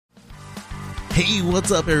Hey,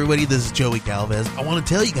 what's up, everybody? This is Joey Galvez. I want to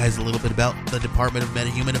tell you guys a little bit about the Department of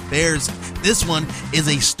Metahuman Affairs. This one is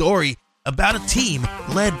a story about a team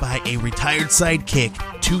led by a retired sidekick,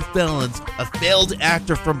 2 felons, a failed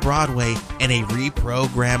actor from Broadway, and a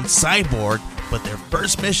reprogrammed cyborg. But their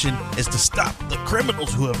first mission is to stop the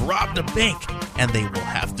criminals who have robbed a bank, and they will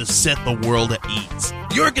have to set the world at ease.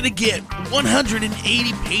 You're going to get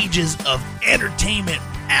 180 pages of entertainment,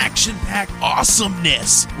 action-packed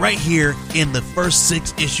awesomeness right here in the first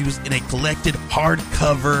 6 issues in a collected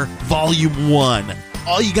hardcover volume 1.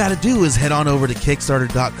 All you got to do is head on over to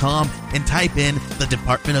Kickstarter.com and type in the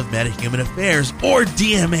Department of Metahuman Affairs or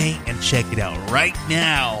DMA and check it out right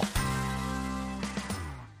now.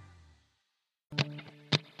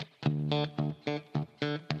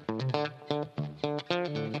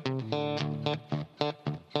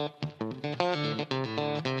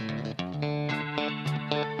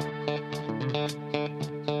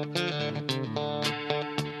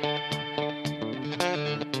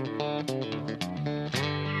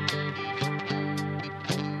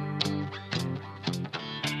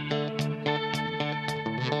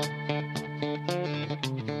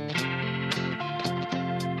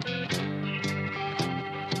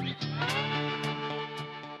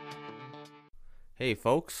 Hey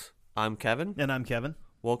folks, I'm Kevin. And I'm Kevin.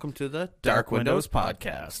 Welcome to the Dark Windows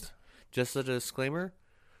Podcast. Just a disclaimer,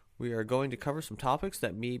 we are going to cover some topics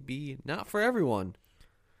that may be not for everyone.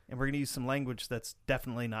 And we're going to use some language that's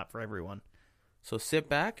definitely not for everyone. So sit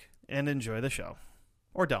back and enjoy the show.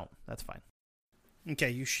 Or don't. That's fine.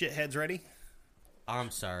 Okay, you shitheads ready?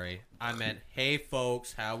 I'm sorry. I meant, hey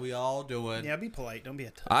folks, how we all doing? Yeah, be polite. Don't be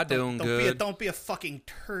a... I doing good. Don't be a fucking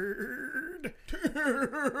turd.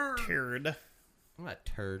 Turd. I'm not a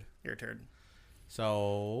turd. You're a turd.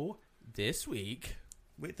 So, this week...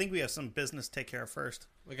 We think we have some business to take care of first.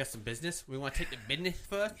 We got some business? We want to take the business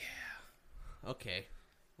first? Yeah. Okay.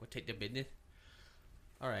 We'll take the business.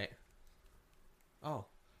 Alright. Oh,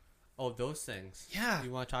 those things. Yeah.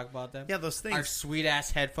 You want to talk about them? Yeah, those things. Our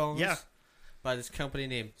sweet-ass headphones? Yeah. By this company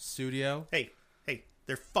named Studio. Hey,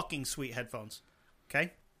 they're fucking sweet headphones.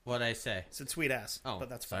 Okay? What'd I say? I said sweet ass. Oh, but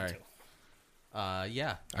that's sorry. fine too.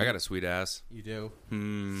 Yeah. I got a sweet ass. You do.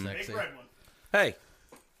 Sexy. Big red one. Hey,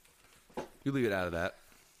 you leave it out of that.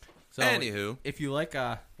 So, anywho, if you like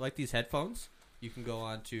these headphones, you can go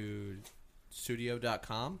on to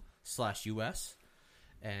studio.com/US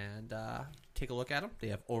and take a look at them. They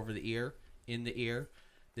have over the ear, in the ear.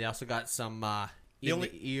 They also got some the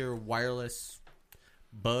ear wireless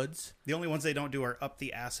buds. The only ones they don't do are up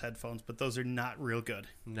the ass headphones, but those are not real good.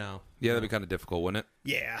 No. yeah, that'd be kind of difficult, wouldn't it?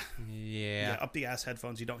 Yeah. Yeah. Up the ass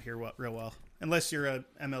headphones, you don't hear real well. Unless you're a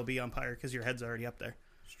MLB umpire, because your head's already up there.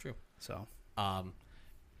 It's true. So.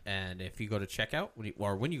 And if you go to checkout,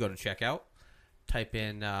 when you go to checkout, type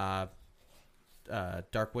in Dark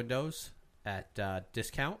Windows at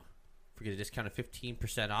discount. We get a discount of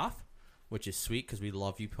 15% off, which is sweet because we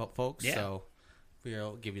love you folks. Yeah. So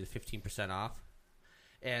we'll give you the 15% off.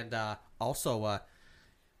 And also,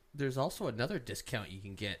 there's also another discount you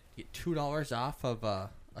can get. You get $2 off of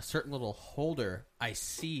a certain little holder I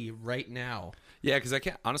see right now. Yeah, because I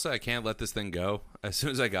can't let this thing go. As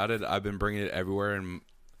soon as I got it, I've been bringing it everywhere and,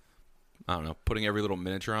 I don't know, putting every little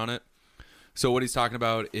miniature on it. So what he's talking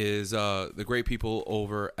about is the great people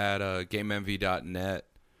over at GameMV.net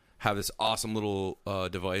have this awesome little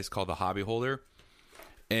device called the Hobby Holder.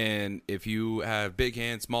 And if you have big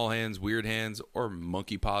hands, small hands, weird hands, or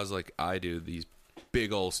monkey paws like I do, these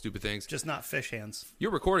big old stupid things. Just not fish hands.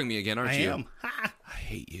 You're recording me again, aren't you? I am. I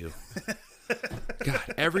hate you.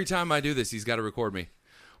 God, every time I do this, he's got to record me.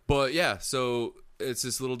 But yeah, so it's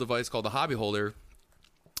this little device called the Hobby Holder.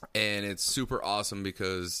 And it's super awesome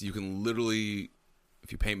because you can literally,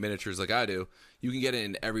 if you paint miniatures like I do, you can get it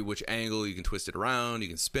in every which angle. You can twist it around. You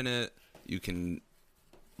can spin it. You can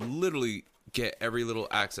literally get every little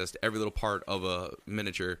access to every little part of a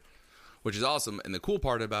miniature, which is awesome. And the cool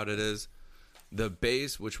part about it is the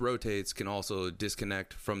base, which rotates, can also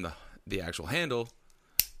disconnect from the actual handle.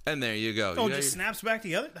 And there you go. Oh, it just snaps back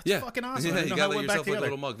together? That's fucking awesome. Yeah, you got to let yourself like a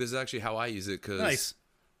little mug. This is actually how I use it because nice.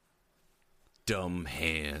 Dumb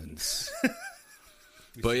hands.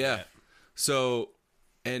 But yeah, so,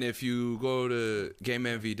 and if you go to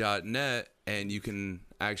GameMV.net and you can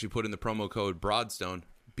actually put in the promo code Broadstone,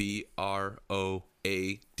 BROADSTONE.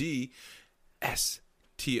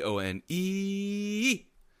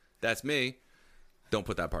 That's me. Don't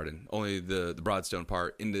put that part in. Only the Broadstone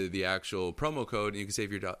part into the actual promo code, and you can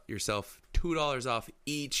save yourself $2 off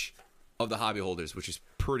each of the hobby holders, which is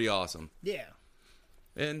pretty awesome. Yeah.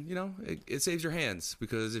 And, you know, it saves your hands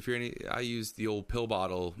because if you're I used the old pill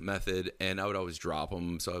bottle method and I would always drop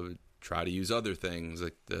them. So I would try to use other things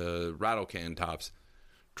like the rattle can tops,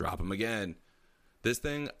 drop them again. This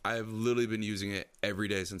thing, I've literally been using it every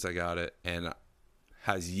day since I got it, and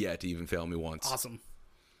has yet to even fail me once. Awesome.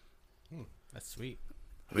 That's sweet.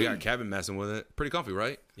 We got Kevin messing with it. Pretty comfy,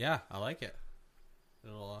 right? Yeah, I like it.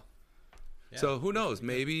 It'll, yeah, So who knows?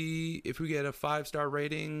 Maybe if we get a 5-star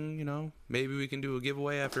rating, maybe we can do a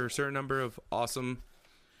giveaway after a certain number of awesome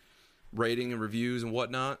rating and reviews and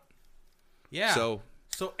whatnot. Yeah. So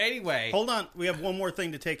anyway. Hold on. We have one more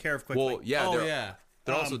thing to take care of quickly. well, yeah, Oh, they're, yeah.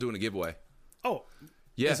 they're also doing a giveaway. Oh,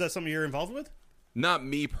 Yeah, is that something you're involved with? not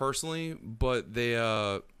me personally, but they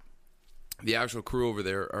the actual crew over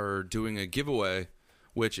there are doing a giveaway.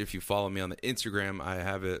 Which, if you follow me on the Instagram, I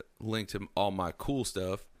have it linked to all my cool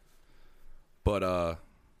stuff. But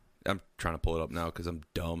I'm trying to pull it up now because I'm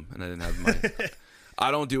dumb and I didn't have my.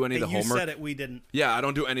 I don't do any of the you homework. said it. We didn't. Yeah, I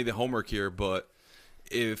don't do any of the homework here. But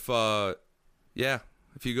if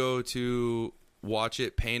you go to Watch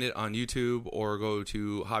It, Paint It on YouTube, or go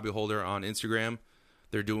to Hobby Holder on Instagram,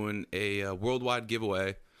 they're doing a worldwide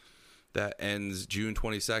giveaway that ends June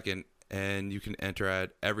 22nd, and you can enter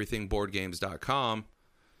at everythingboardgames.com.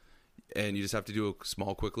 And you just have to do a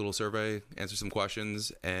small, quick little survey, answer some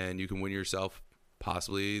questions, and you can win yourself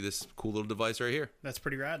possibly this cool little device right here. That's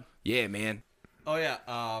pretty rad. Yeah, man. Oh,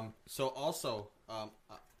 yeah. So also,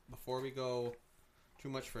 before we go too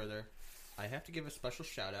much further, I have to give a special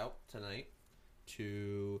shout out tonight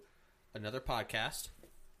to another podcast.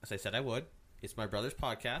 As I said I would. It's my brother's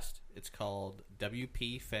podcast. It's called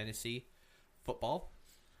WP Fantasy Football.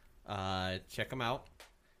 Check him out.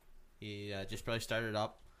 He just barely started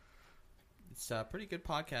up. It's a pretty good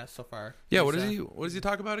podcast so far. Yeah, He's, what does he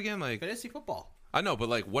talk about again? Like fantasy football. I know, but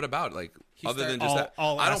like what about like He other than started- just that?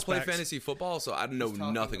 all I don't play aspects. fantasy football, so I know He's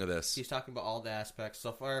talking nothing of about- this. He's talking about all the aspects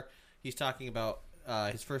so far. He's talking about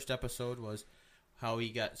his first episode was how he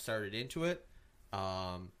got started into it.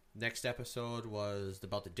 Next episode was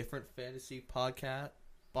about the different fantasy podcast,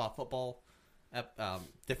 football,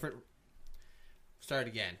 different. Start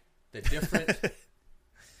again. The different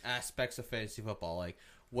aspects of fantasy football, like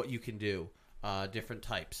what you can do, different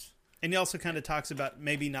types. And he also kind of talks about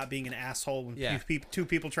maybe not being an asshole when Yeah. two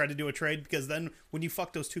people try to do a trade, because then when you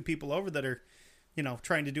fuck those two people over that are,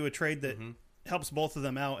 trying to do a trade that helps both of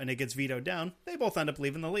them out and it gets vetoed down, they both end up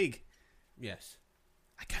leaving the league. Yes.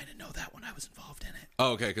 I kind of know that when I was involved in it.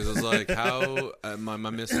 Oh, okay, because I was like, how am I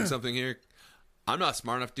missing something here? I'm not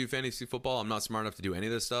smart enough to do fantasy football. I'm not smart enough to do any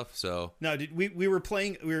of this stuff. So No, dude, we were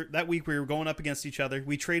playing. That week we were going up against each other.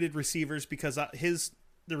 We traded receivers because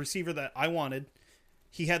the receiver that I wanted,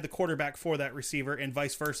 he had the quarterback for that receiver, and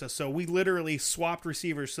vice versa. So we literally swapped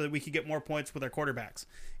receivers so that we could get more points with our quarterbacks,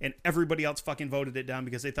 and everybody else fucking voted it down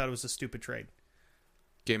because they thought it was a stupid trade.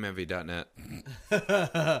 GameEnvy.net.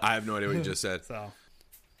 I have no idea what you just said. So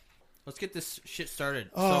Let's get this shit started.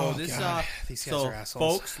 Oh, so this, God. These guys are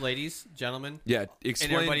assholes. folks, ladies, gentlemen, Yeah, and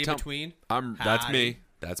explain. everybody in tell- between. That's Hi. me.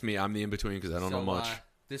 That's me. I'm the in between because I don't know much.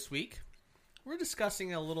 This week, we're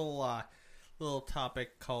discussing a little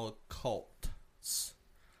topic called cults,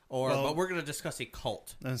 but we're going to discuss a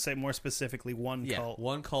cult. I'm going to say more specifically one cult.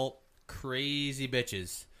 One cult, crazy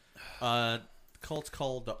bitches. Cult's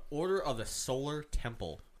called the Order of the Solar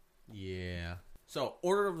Temple. Yeah. So,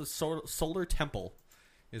 Order of the Solar Temple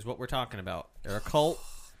is what we're talking about. They're a cult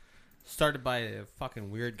started by a fucking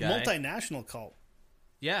weird guy. Multinational cult.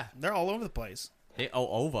 Yeah. They're all over the place.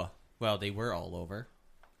 Over. Well, they were all over.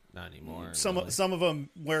 Not anymore. Some really. of them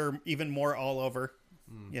were even more all over.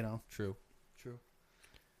 True.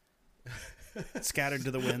 Scattered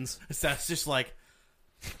to the winds. That's just like,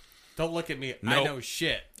 don't look at me. I Nope. know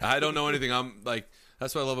shit. I don't know anything. I'm like,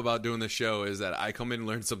 that's what I love about doing this show is that I come in and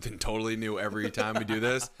learn something totally new every time we do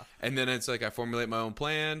this. And then it's like I formulate my own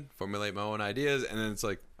plan, formulate my own ideas, and then it's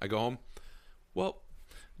like I go home. Well,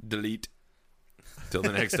 delete. Till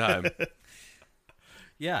the next time.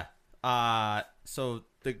 Yeah. So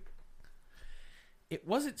it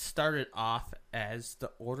wasn't started off as the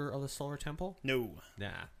Order of the Solar Temple. No.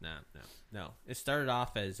 No. It started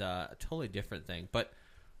off as a totally different thing, but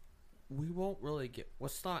we won't really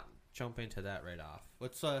let's not jump into that right off.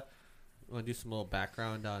 Let's want to do some little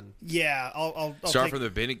background on Yeah, I'll Start take, from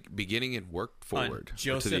the beginning and work forward on to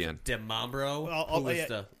Joseph the end. DeMambro, I'll- who was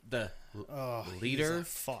yeah. the He's leader. a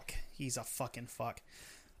fuck. He's a fucking fuck.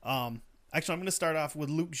 Actually, I'm going to start off with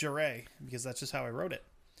Luc Jarret because that's just how I wrote it.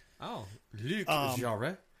 Oh, Luc Um,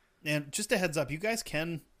 Jarret. And just a heads up, you guys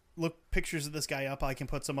can look pictures of this guy up. I can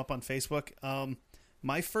put some up on Facebook.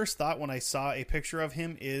 My first thought when I saw a picture of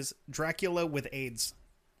him is Dracula with AIDS.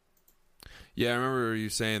 Yeah, I remember you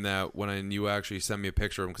saying that when you actually sent me a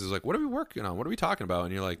picture of him because it was like, what are we working on? What are we talking about?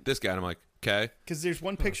 And you're like, this guy. And I'm like, Okay. Because there's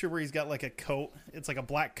one picture where he's got like a coat. It's like a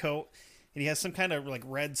black coat, and he has some kind of like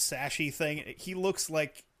red sashy thing. He looks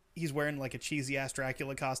like he's wearing like a cheesy ass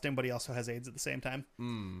Dracula costume, but he also has AIDS at the same time.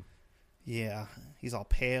 Yeah, he's all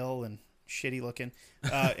pale and shitty looking.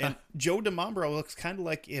 And Joe DiMambro looks kind of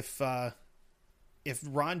like if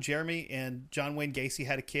Ron Jeremy and John Wayne Gacy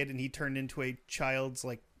had a kid and he turned into a child's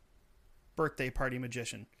like birthday party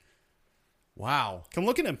magician. Wow. Come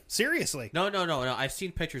look at him. Seriously. No. I've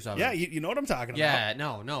seen pictures of him. Yeah, you know what I'm talking about. Yeah,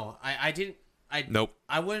 no. I didn't. Nope.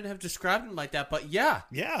 I wouldn't have described him like that, but yeah.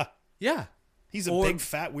 Yeah. Yeah. He's a Or- big,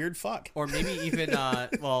 fat, weird fuck. Or maybe even,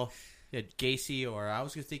 Gacy, or I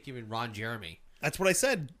was going to think even Ron Jeremy. That's what I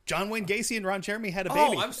said. John Wayne Gacy and Ron Jeremy had a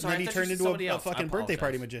baby. I'm sorry. And then he I thought you turned said into somebody a else. I fucking birthday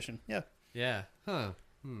party apologize. magician. Yeah. Yeah. Huh.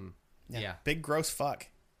 Yeah. Big, gross fuck.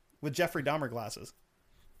 With Jeffrey Dahmer glasses.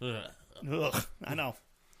 Ugh. Ugh, I know.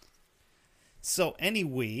 So,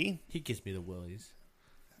 anyway, He gives me the willies.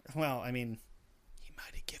 well, I mean, he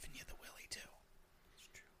might have given you the willy, too.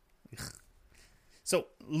 It's true. So,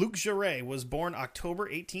 Luc Jouret was born October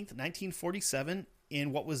 18th, 1947,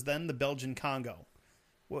 in what was then the Belgian Congo.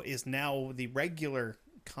 What is now the regular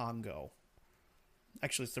Congo.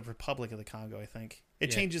 Actually, it's the Republic of the Congo, I think.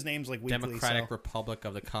 It Yeah. changes names like weekly. Democratic so. Republic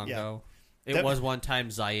of the Congo. Dem- It was one time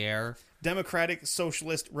Zaire. Democratic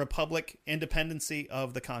Socialist Republic Independency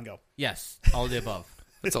of the Congo. Yes. All of the above.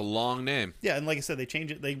 That's a long name. Yeah, and like I said, they change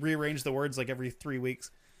it. They rearrange the words like every 3 weeks.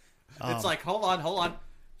 It's like, hold on.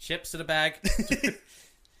 Chips in a bag.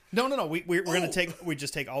 No. We're gonna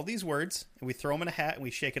just take all these words and we throw them in a hat and we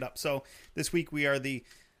shake it up. So this week we are the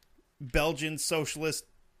Belgian Socialist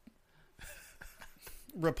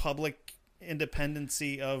Republic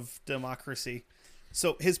Independency of Democracy.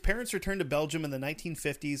 So his parents returned to Belgium in the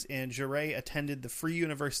 1950s, and Jouret attended the Free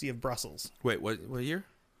University of Brussels. Wait, what year?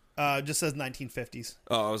 Just says 1950s.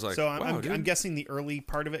 Oh, I was like, So wow, I'm dude. guessing the early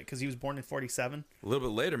part of it because he was born in 47. A little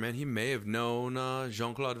bit later, man, he may have known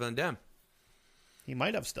Jean-Claude Van Damme. He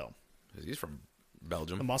might have still. 'Cause he's from The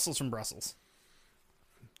Belgium. muscles from Brussels.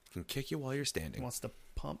 Can kick you while you're He standing. wants to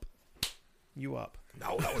pump you up.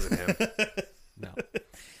 No, that wasn't him. No.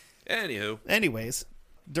 Anywho. Anyways,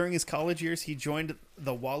 during his college years, he joined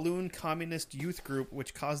the Walloon Communist Youth Group,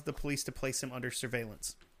 which caused the police to place him under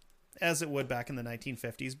surveillance, as it would back in the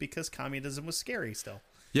 1950s, because communism was scary still.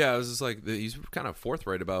 Yeah, it was just like, he's kind of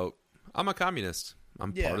forthright about, I'm a communist.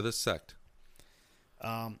 I'm Yeah. part of this sect.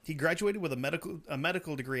 He graduated with a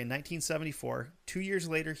medical degree in 1974. 2 years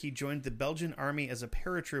later, he joined the Belgian army as a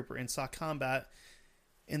paratrooper and saw combat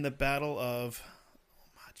in the Battle of, oh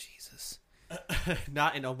my Jesus,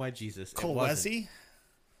 Not in Oh My Jesus. It wasn't.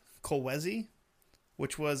 Kolwezi,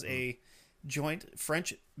 which was a joint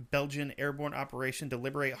French-Belgian airborne operation to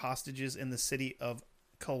liberate hostages in the city of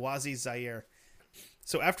Kolwezi, Zaire.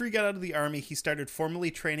 So after he got out of the army, he started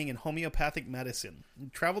formally training in homeopathic medicine. He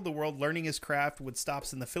traveled the world learning his craft with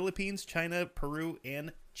stops in the Philippines, China, Peru,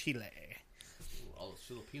 and Chile. Ooh, all those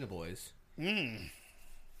Filipino boys.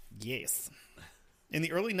 Yes. In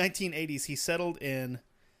the early 1980s, he settled in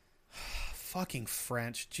fucking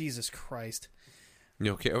French. Jesus Christ.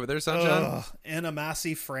 You okay over there, Sunshine?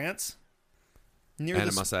 Annemasse, France. Near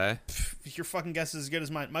Anna the Massey. your fucking guess is as good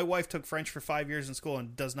as mine. My wife took French for 5 years in school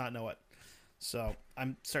and does not know it. So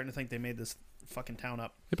I'm starting to think they made this fucking town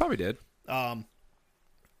up. He probably did. I'm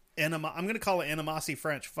going to call it Annemasse,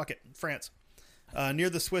 French. Fuck it, France. Near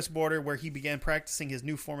the Swiss border, where he began practicing his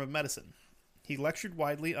new form of medicine. He lectured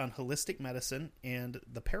widely on holistic medicine and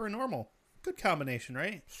the paranormal. Good combination,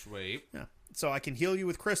 right? Sweet. Yeah. So I can heal you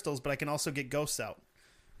with crystals, but I can also get ghosts out.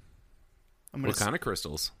 What kind of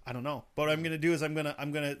crystals? I don't know. But what I'm going to do is I'm going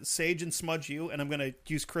to sage and smudge you, and I'm going to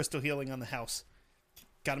use crystal healing on the house.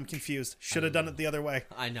 Got him confused. Should have done it the other way.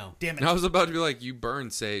 I know. Damn it. I was about to be like, you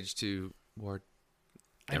burn sage to ward.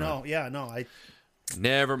 I know. Yeah, no.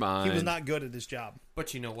 Never mind. He was not good at his job.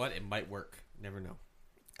 But you know what? It might work. Never know.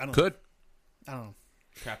 I don't Could. I don't know.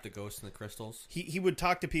 Trap the ghosts in the crystals. He would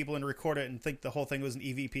talk to people and record it and think the whole thing was an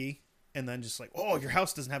EVP, and then just like, oh, your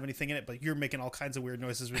house doesn't have anything in it, but you're making all kinds of weird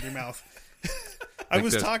noises with your mouth. I Like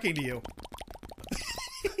was this. talking to you.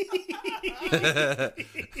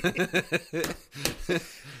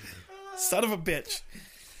 Son of a bitch.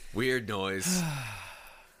 Weird noise.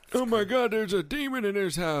 Oh my god, there's a demon in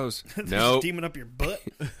his house. There's No. a demon up your butt.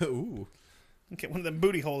 Ooh. Okay, one of them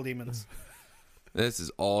booty hole demons. This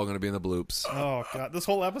is all going to be in the bloops. Oh, God. This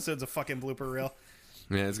whole episode's a fucking blooper reel.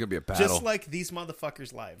 Man, it's going to be a battle. Just like these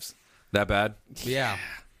motherfuckers' lives. That bad? Yeah.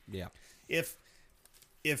 Yeah. If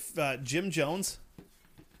Jim Jones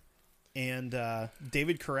and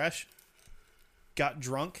David Koresh got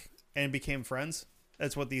drunk and became friends,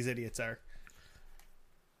 that's what these idiots are.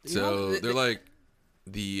 So they're like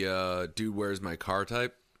The dude, where's my car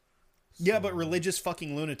type? Yeah, but religious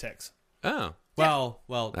fucking lunatics. Oh. Well,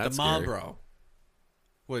 That's the scary. Mambro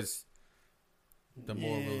was the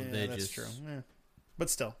more religious. That's true. Yeah. But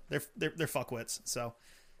still, they're fuckwits. So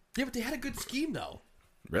Yeah, but they had a good scheme though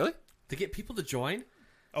Really? to get people to join.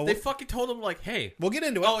 oh, They fucking told them like, "Hey, we'll get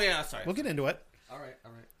into it. oh yeah, sorry, We'll get into it. all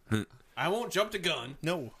right. I won't jump the gun.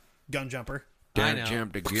 No, gun jumper. I know. Down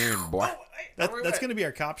jumped again, boy. That's going to be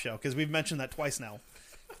our cop show because we've mentioned that twice now.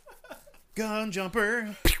 Gun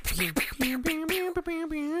jumper.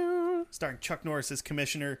 Starring Chuck Norris as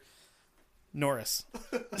Commissioner Norris.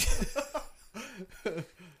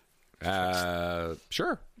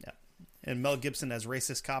 Sure. Yeah. And Mel Gibson as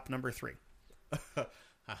racist cop number 3.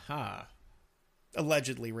 Aha.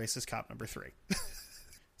 Allegedly racist cop number 3.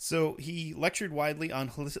 So he lectured widely on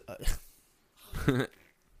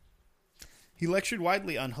he lectured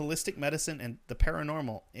widely on holistic medicine and the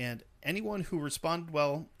paranormal, and anyone who responded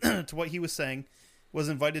well to what he was saying was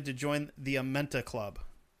invited to join the Amenta Club.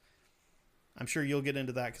 I'm sure you'll get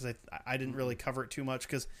into that because I didn't really cover it too much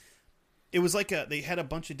because it was like they had a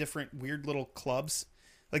bunch of different weird little clubs.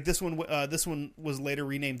 Like this one was later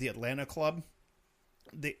renamed the Atlanta Club.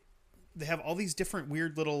 They have all these different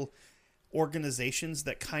weird little organizations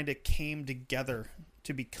that kind of came together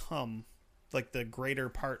to become like the greater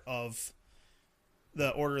part of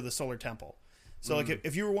the Order of the Solar Temple. So like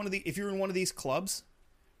if you were in one of these clubs,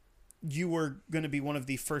 you were going to be one of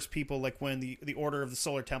the first people, like when the Order of the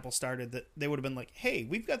Solar Temple started, that they would have been like, hey,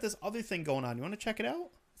 we've got this other thing going on. You want to check it out?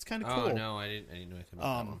 It's kind of cool. Oh no, I didn't know anything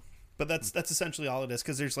about that one. But that's essentially all it is,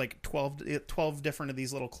 because there's like 12 different of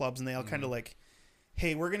these little clubs, and they all kind of like,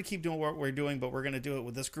 hey, we're going to keep doing what we're doing, but we're going to do it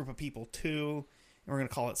with this group of people too, and we're going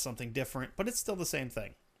to call it something different, but it's still the same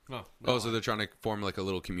thing. Oh, so they're trying to form like a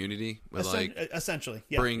little community with Essentially,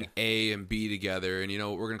 yeah. bring A and B together, and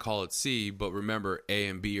we're gonna call it C, but remember A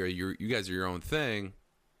and B are you guys are your own thing.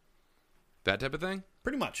 That type of thing.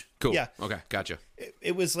 Pretty much. Cool. Yeah. Okay, gotcha.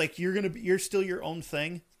 It was like you're still your own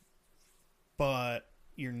thing, but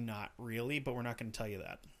you're not really. But we're not going to tell you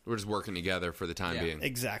that. We're just working together for the time Yeah. being.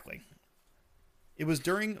 Exactly. It was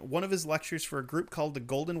during one of his lectures for a group called the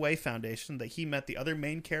Golden Way Foundation that he met the other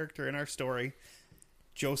main character in our story,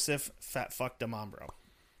 Joseph Fatfuck DeMambro.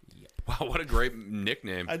 Wow, what a great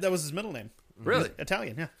nickname. That was his middle name. Really? He's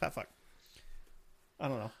Italian, yeah, Fatfuck. I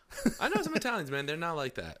don't know. I know some Italians, man. They're not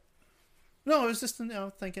like that. No, I was just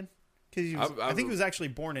thinking because I think he was actually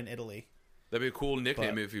born in Italy. That'd be a cool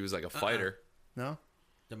nickname But- if he was like a fighter. No,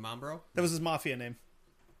 The Mambro? that was his mafia name.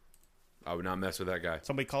 I would not mess with that guy.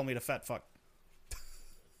 Somebody called me the Fat Fuck.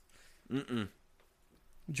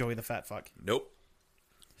 Joey the Fat Fuck. Nope.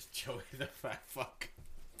 Joey the fat fuck.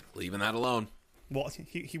 Leaving that alone. Well,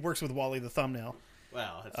 he works with Wally the Thumbnail.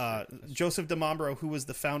 Well, that's Joseph DeMambro, who was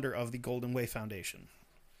the founder of the Golden Way Foundation.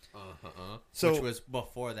 So, which was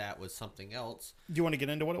before that was something else. Do you want to get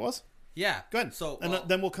into what it was? Yeah. Go ahead. So and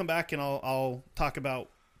then we'll come back and I'll talk about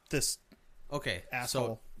this okay,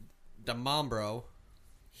 asshole. So DeMambro,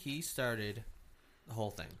 he started the whole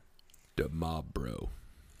thing. The mob, bro.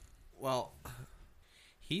 Well,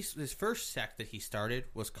 his first sect that he started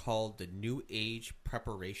was called the New Age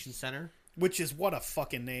Preparation Center. Which is what a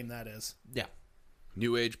fucking name that is. Yeah.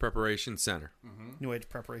 New Age Preparation Center. New Age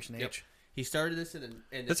Preparation Age. Yep. He started this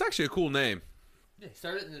That's actually a cool name. he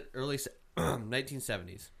started in the early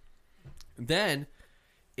 1970s. Then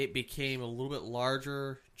it became a little bit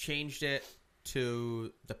larger, changed it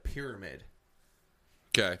to the pyramid.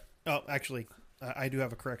 Okay. Oh, actually, I do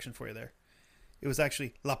have a correction for you there. It was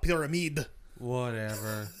actually La Pyramide.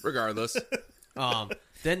 Whatever. Regardless. Then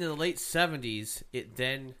in the late 70s, it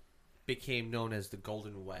then became known as the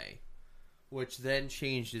Golden Way, which then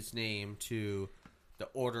changed its name to the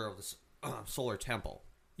Order of the Solar Temple.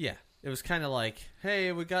 Yeah. It was kind of like,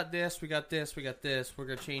 hey, we got this, we got this, we got this. We're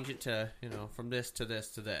going to change it to, from this to this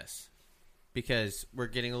to this. Because we're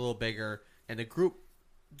getting a little bigger. And the group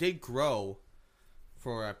did grow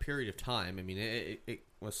for a period of time. I mean, it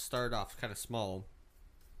was started off kind of small,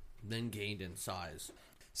 then gained in size.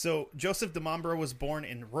 So, Joseph DeMambro was born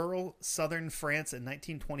in rural southern France in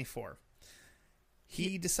 1924.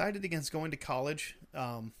 He decided against going to college,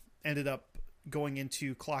 ended up going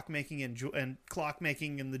into clockmaking and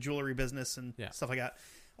clockmaking in the jewelry business and stuff like that.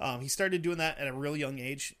 He started doing that at a real young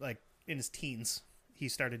age, like in his teens. He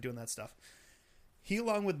started doing that stuff. He,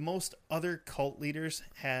 along with most other cult leaders,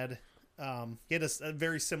 had a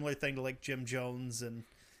very similar thing to like Jim Jones and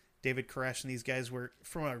David Koresh, and these guys were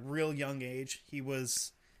from a real young age. He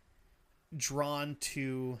was drawn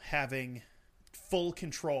to having full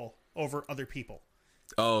control over other people.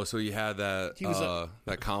 Oh, so you had that He was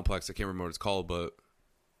that complex. I can't remember what it's called, but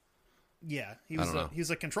Yeah, he I was don't know. he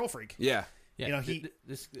was a control freak. Yeah. Yeah, You know, he-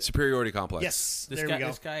 this Superiority complex. Yes, this there guy we go.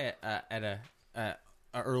 this guy at a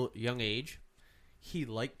early, young age, he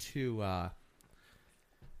liked to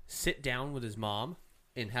sit down with his mom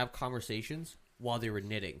and have conversations while they were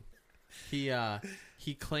knitting. He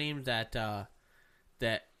claimed that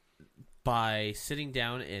that by sitting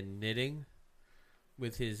down and knitting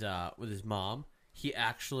with his mom, he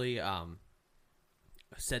actually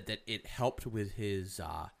said that it helped with his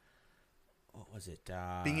what was it?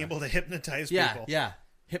 Being able to hypnotize yeah, people. yeah,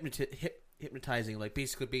 hypnotizing, like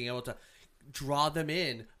basically being able to draw them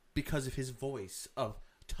in because of his voice of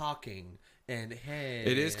talking and hey.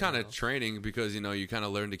 It is kind of training because, you know, you kind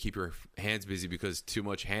of learn to keep your hands busy because too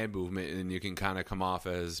much hand movement and you can kind of come off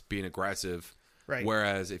as being aggressive. Right.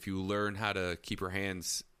 Whereas if you learn how to keep your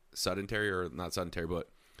hands sedentary, or not sedentary, but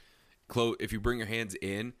if you bring your hands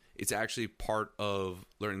in, it's actually part of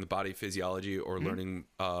learning the body physiology or learning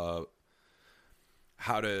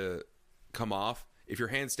how to come off. If your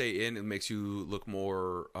hands stay in, it makes you look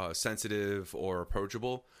more sensitive or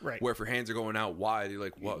approachable. Right. Where if your hands are going out wide, you're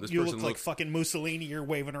like, "Wow, this You person look like looks." fucking Mussolini. You're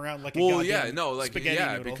waving around like a Well, goddamn yeah, no, like spaghetti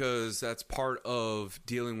yeah, noodle. because that's part of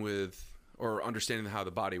dealing with or understanding how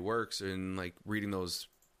the body works and like reading those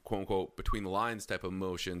quote unquote between the lines type of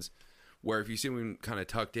emotions. Where if you see them kind of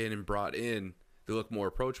tucked in and brought in, they look more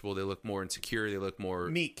approachable. They look more insecure. They look more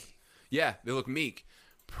meek. Yeah, they look meek.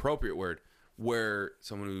 Appropriate word. Where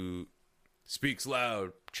someone who speaks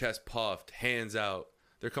loud, chest puffed, hands out,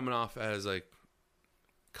 they're coming off as like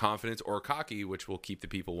confidence or cocky, which will keep the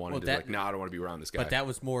people wanting to like, no, I don't want to be around this guy. But that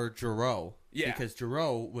was more Giroux. Yeah. Because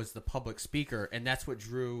Giroux was the public speaker, and that's what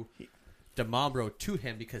drew DeMambro to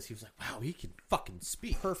him because he was like, wow, he can fucking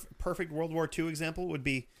speak. Perfect World War II example would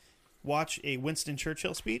be watch a Winston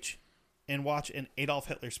Churchill speech and watch an Adolf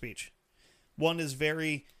Hitler speech. One is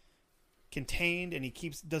very contained and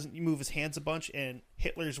he doesn't move his hands a bunch, and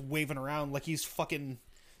Hitler's waving around like he's fucking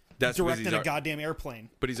directing a goddamn airplane.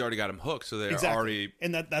 But he's already got him hooked, so they're Exactly. already,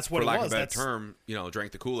 And that's what for it lack was. of a better term, you know,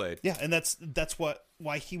 drank the Kool-Aid. Yeah, and that's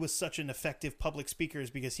why he was such an effective public speaker, is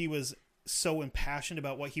because he was so impassioned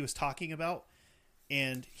about what he was talking about,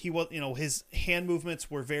 and he was, you know, his hand movements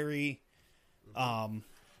were very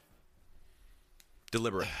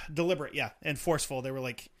deliberate, yeah, and forceful. They were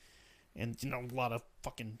like, and you know, a lot of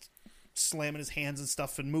fucking slamming his hands and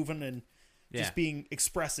stuff and moving and just being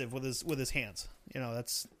expressive with his hands. You know,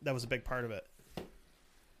 that was a big part of it.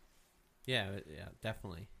 Yeah,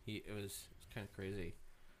 definitely. It was kind of crazy.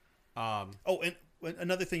 Oh, and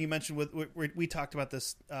another thing you mentioned we talked about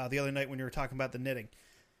this the other night when you were talking about the knitting.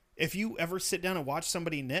 If you ever sit down and watch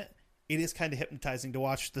somebody knit, it is kind of hypnotizing to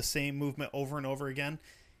watch the same movement over and over again,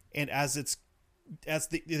 and as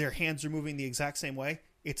their hands are moving the exact same way,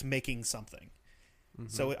 it's making something. Mm-hmm.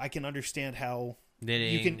 So I can understand how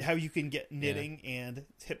knitting, you can get knitting and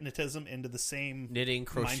hypnotism into the same knitting,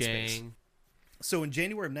 crocheting. So in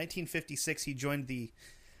January of 1956, he joined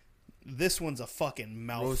this one's a fucking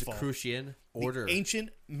mouthful. Rosicrucian order, the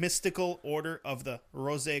ancient mystical order of the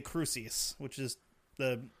Rosicrucians, which is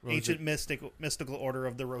the ancient mystical order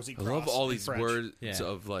of the Rosy Cross. I love all these French. words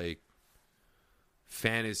of like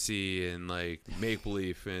fantasy and like make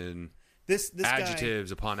believe and this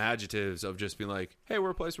adjectives upon adjectives of just being like, hey,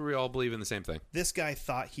 we're a place where we all believe in the same thing. This guy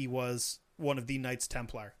thought he was one of the Knights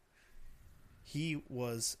Templar. He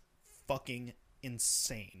was fucking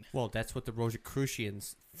insane. Well, that's what the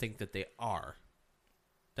Rosicrucians think that they are.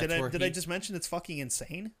 Did I just mention it's fucking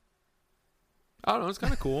insane? I don't know. It's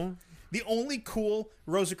kind of cool. The only cool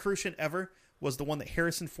Rosicrucian ever was the one that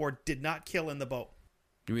Harrison Ford did not kill in the boat.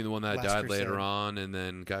 You mean the one that Last died Crusade. later on and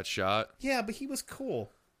then got shot? Yeah, but he was cool.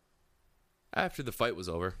 After the fight was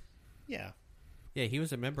over. Yeah. Yeah, he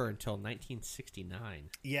was a member until 1969.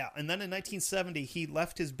 Yeah, and then in 1970, he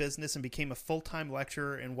left his business and became a full-time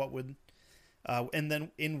lecturer in what would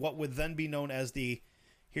then be known as the,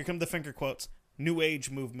 here come the finger quotes, New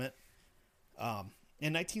Age movement.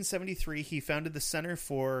 In 1973, he founded the Center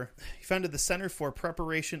for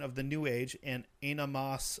Preparation of the New Age in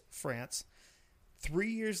Annemasse, France.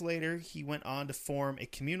 3 years later, he went on to form a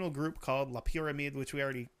communal group called La Pyramide, which we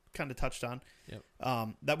already kind of touched on. Yep.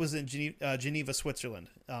 That was in Geneva, Switzerland.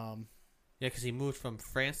 Yeah, because he moved from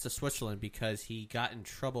France to Switzerland because he got in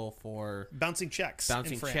trouble for bouncing checks.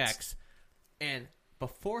 And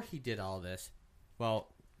before he did all this,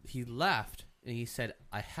 well, he left and he said,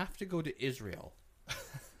 I have to go to Israel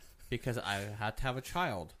because I had to have a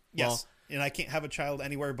child. Yes, well, and I can't have a child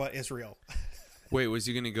anywhere but Israel. Wait, was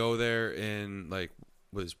he going to go there and like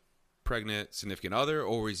was pregnant significant other,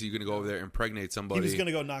 or was he going to go over there and impregnate somebody? He was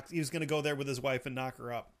going to go there with his wife and knock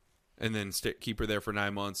her up, and then keep her there for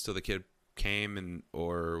 9 months till the kid came,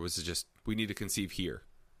 or was it just we need to conceive here.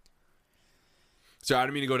 So I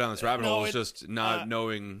didn't mean to go down this rabbit hole. It's just not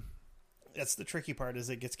knowing. That's the tricky part, is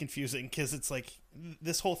it gets confusing, because it's like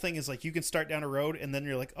this whole thing is like you can start down a road and then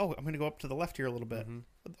you're like, oh, I'm going to go up to the left here a little bit.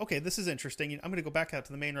 Okay, this is interesting. I'm going to go back out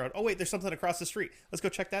to the main road. Oh wait, there's something across the street. Let's go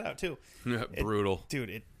check that out too. Brutal,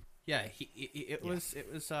 dude. Yeah, it was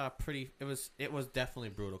definitely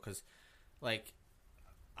brutal, because like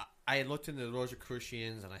I looked into the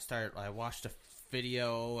Rosicrucians and I watched a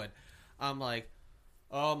video and I'm like,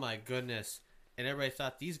 oh my goodness, and everybody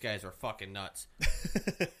thought these guys were fucking nuts.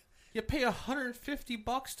 You pay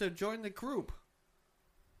 $150 to join the group,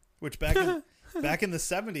 which back in the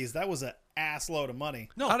 70s, that was an ass load of money.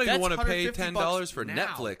 No, I don't even want to pay $10 for now.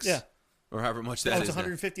 Netflix. Yeah. Or however much that it's is.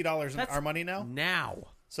 $150 in That's our money now. Now,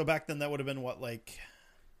 So back then that would have been what, like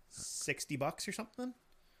 $60 or something?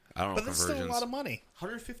 I don't know. But that's still a lot of money.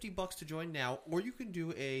 $150 to join now, or you can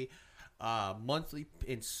do a monthly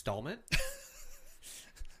installment.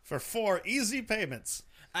 For 4 easy payments.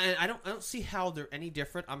 And I don't see how they're any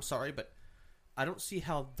different. I'm sorry, but I don't see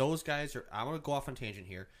how those guys are. I'm going to go off on tangent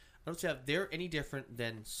here. I don't see how they're any different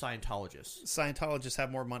than Scientologists. Scientologists have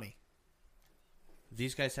more money.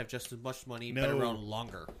 These guys have just as much money, No. been around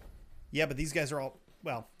longer. Yeah, but these guys are all,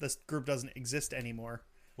 well, this group doesn't exist anymore.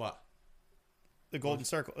 What? The Golden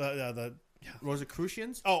Circle, the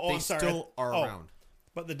Rosicrucians? Oh, they I'm sorry. still are Oh. around.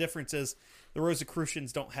 But the difference is the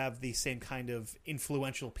Rosicrucians don't have the same kind of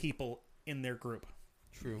influential people in their group.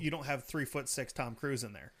 True. You don't have 3'6" Tom Cruise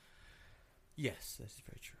in there. Yes, that's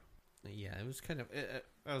very true. Yeah, it was kind of.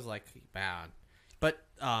 I was like, bad, but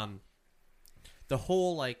the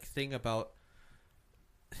whole like thing about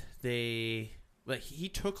he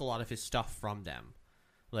took a lot of his stuff from them,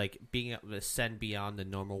 like being able to ascend beyond the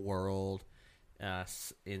normal world, in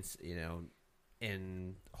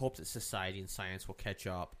hope that society and science will catch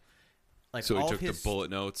up. Like, So he all took his, the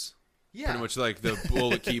bullet notes. yeah, Pretty much like the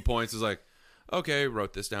bullet key points is like, okay,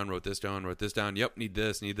 wrote this down. Yep, need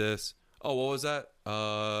this. Oh, what was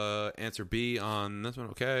that? Answer B on this one.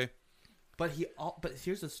 Okay. But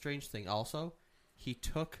here's the strange thing. Also, he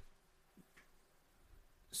took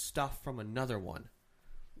stuff from another one,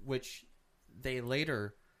 which they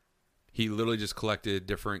later He literally just collected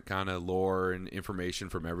different kind of lore and information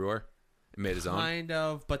from everywhere and made his own. kind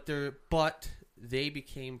of, but they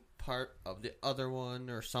became part of the other one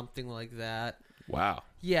or something like that. Wow.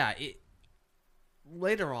 Yeah,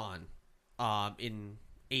 later on, in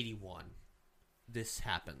 81, this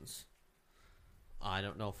happens. I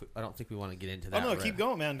don't know I don't think we want to get into that. Oh, no, right? keep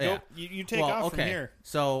going, man. Yeah. Go. You take off from here.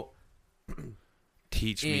 So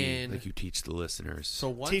Teach me In- like you teach the listeners.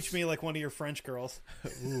 once, Teach me like one of your French girls.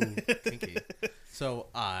 Ooh, kinky. So,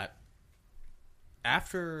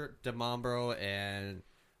 after DeMambro and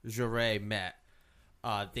Jaurès met,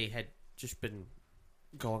 they had just been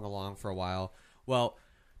going along for a while. Well,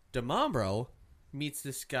 DeMambro meets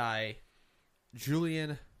this guy,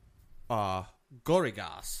 Julian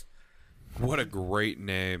Gorigas. What a great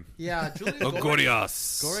name. Yeah, Julian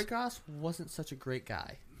Gorigas. Gorigas wasn't such a great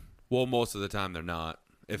guy. Well, most of the time they're not.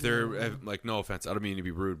 If they're, like, no offense, I don't mean to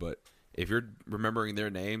be rude, but if you're remembering their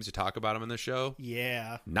names to talk about them in the show,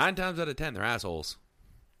 Yeah. 9 times out of 10, they're assholes.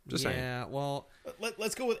 Just saying. Yeah, well,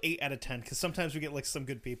 Let's go with 8 out of 10, because sometimes we get like some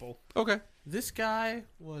good people. Okay. this guy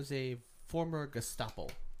was a former Gestapo.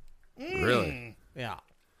 Really? Yeah.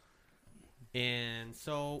 And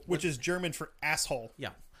so... Which is German for asshole.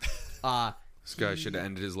 Yeah. This guy should have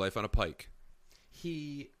ended his life on a pike.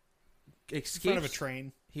 He In escapes... front of a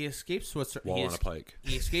train. He escapes Switzerland. While on a pike.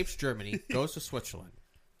 He escapes Germany, goes to Switzerland.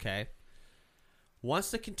 Okay?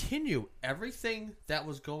 Wants to continue everything that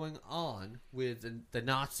was going on with the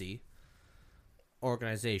Nazi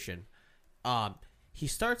organization. He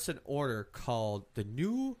starts an order called the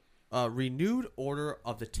New Renewed Order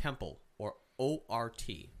of the Temple, or ORT.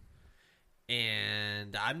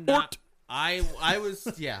 And I'm not... I was...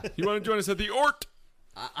 Yeah. You want to join us at the Ort?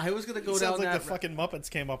 I was going to go Sounds down like that... the fucking Muppets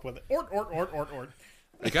came up with it. Ort.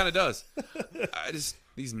 It kind of does.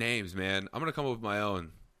 These names, man. I'm going to come up with my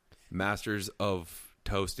own. Masters of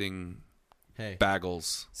Toasting Hey.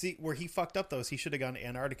 Bagels. See, where he fucked up, though, is he should have gone to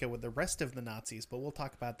Antarctica with the rest of the Nazis, but we'll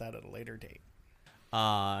talk about that at a later date.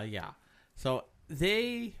 Yeah. So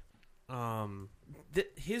they,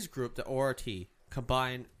 his group, the ORT,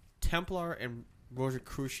 combine Templar and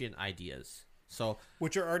Rosicrucian ideas. So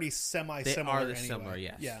Which are already semi-similar they are anyway. similar,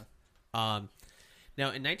 yes. Yeah. Now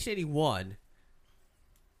in 1981,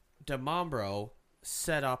 DeMambro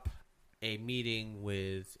set up a meeting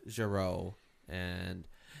with Giraud, and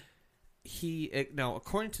now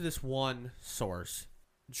according to this one source,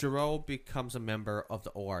 Giraud becomes a member of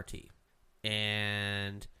the ORT,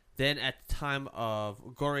 and Then at the time of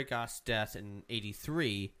Gorigas's death in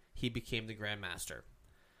 83, he became the Grandmaster.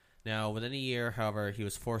 Now, within a year, however, he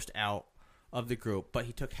was forced out of the group, but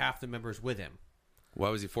he took half the members with him. Why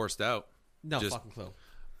was he forced out? No Just- fucking clue.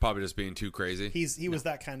 Probably just being too crazy. He was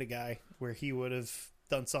that kind of guy where he would have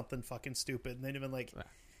done something fucking stupid, and they'd have been like,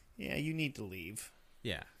 "Yeah, you need to leave."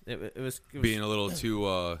 Yeah, it was Being a little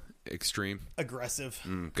too extreme. Aggressive.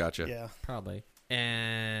 Gotcha. Yeah. probably.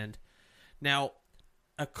 And now,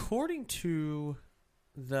 according to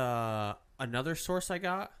another source I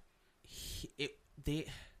got, he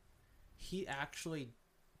actually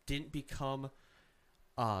didn't become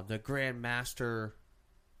the Grand Master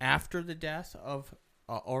after the death of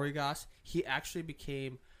Origas. He actually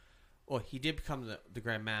became, well, he did become the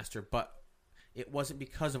Grand Master, but it wasn't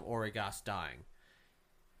because of Origas dying.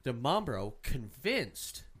 The Mambro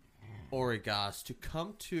convinced Origas to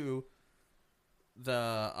come to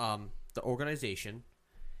the organization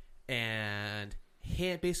and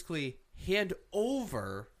basically hand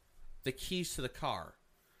over the keys to the car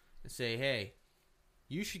and say, hey,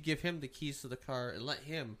 you should give him the keys to the car and let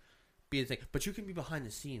him be the thing, but you can be behind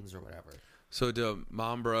the scenes or whatever. So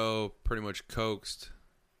Mambro pretty much coaxed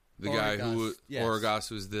the guy who yes.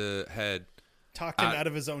 Origas was the head. Talked him out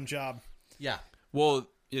of his own job. Yeah. Well,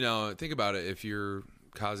 think about it. If you're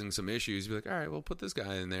causing some issues, be like, all right, we'll put this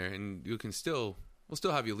guy in there, and we'll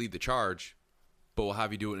still have you lead the charge, but we'll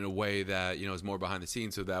have you do it in a way that is more behind the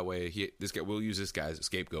scenes. So that way, we'll use this guy as a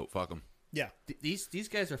scapegoat. Fuck him. Yeah. These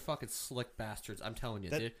guys are fucking slick bastards. I'm telling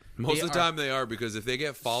you. Most of the time they are, because if they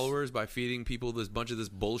get followers by feeding people this bunch of this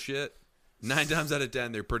bullshit, 9 times out of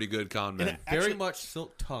 10 they're pretty good con men. very much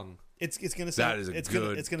silk tongue. It's gonna sound. That is a it's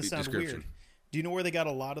good gonna sound description. weird. Do you know where they got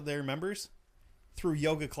a lot of their members? Through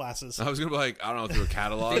yoga classes. I was gonna be like, I don't know, through a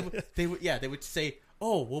catalog. They would say,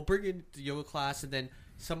 oh, we'll bring in the yoga class, and then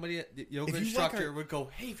the yoga instructor would go,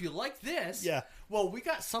 hey, if you like this, well, we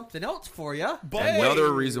got something else for you. But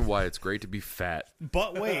Another reason why it's great to be fat.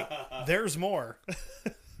 But wait, there's more.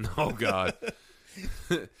 Oh God.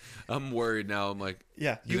 I'm worried now. I'm like,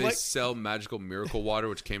 Yeah, do they sell magical miracle water,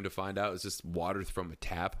 which came to find out is just water from a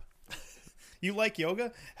tap? You like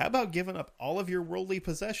yoga? How about giving up all of your worldly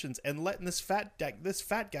possessions and letting this fat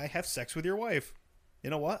guy have sex with your wife?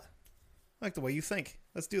 You know what? I like the way you think.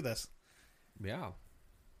 Let's do this. Yeah.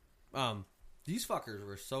 These fuckers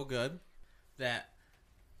were so good that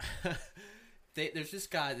there was this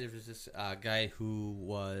guy who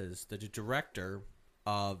was the director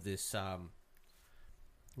of this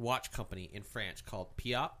watch company in France called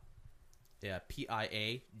Piaget. Yeah,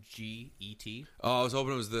 Piaget. Oh, I was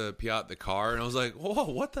hoping it was the Piat, the car, and I was like, whoa,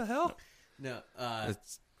 what the hell? No,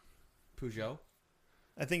 It's Peugeot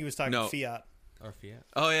I think he was talking Fiat. or Fiat.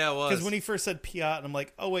 Oh yeah, it was. Because when he first said Piat, and I'm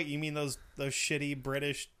like, oh wait, you mean those shitty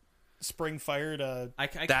British spring-fired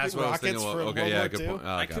That's what I was thinking. rockets Of. from Okay, World yeah, War good II? point. Oh,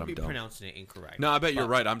 I God, could I'm be dumb. pronouncing it incorrect. No, I bet you're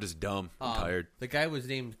right. I'm just dumb. I'm tired. The guy was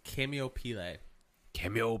named Cameo Pile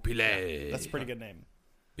Cameo Pile. That's a pretty good name.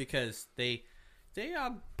 because they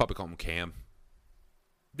Probably call him Cam.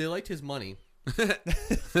 liked his money.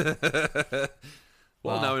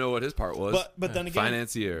 Well, now we know what his part was. But then again,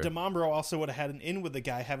 financier. DeMambro also would have had an in with the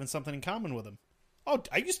guy having something in common with him. Oh,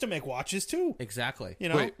 I used to make watches too. Exactly. You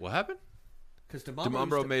know, Wait, what happened? Because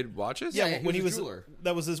DeMambro made watches? yeah, yeah, when he he was was a jeweler.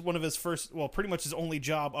 that was one of his first, well, pretty much his only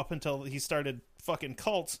job up until he started fucking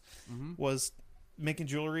cults was making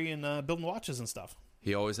jewelry and building watches and stuff.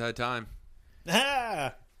 He always had time.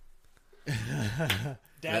 Ah,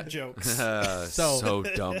 dad jokes. So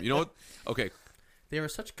dumb. You know what? Okay. They were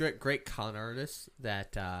such great con artists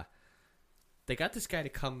that they got this guy to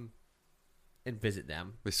come and visit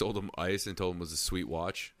them. They sold him ice and told him it was a sweet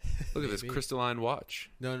watch. Look at this crystalline watch.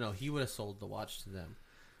 No, he would have sold the watch to them.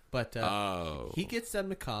 But Oh. he gets them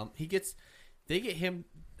to come. They get him.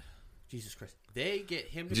 Jesus Christ. They get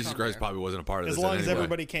him to Jesus come Christ there. probably wasn't a part of As this. long in as any way.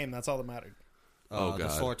 everybody came, that's all that mattered. Oh, The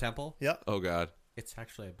God. Solar Temple. Yep. Oh, God. It's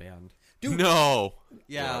actually a band. Dude. No.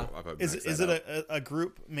 Yeah. Well, I Is maxed it that out. a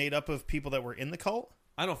group made up of people that were in the cult?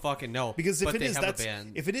 I don't fucking know. Because if but it they is, have a that's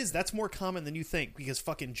band. if it is, that's more common than you think. Because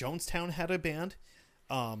fucking Jonestown had a band.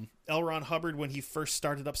 L. Ron Hubbard, when he first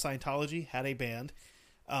started up Scientology, had a band.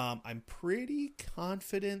 I'm pretty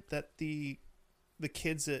confident that the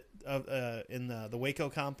kids in the Waco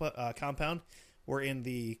compound were in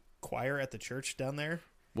the choir at the church down there.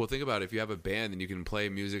 Well, think about it. If you have a band, then you can play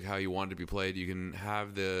music how you want it to be played. You can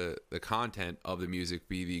have the content of the music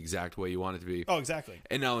be the exact way you want it to be. Oh, exactly.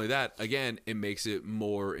 And not only that, again, it makes it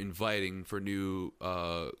more inviting for new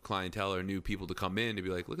clientele or new people to come in to be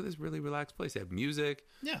like, look at this really relaxed place. They have music.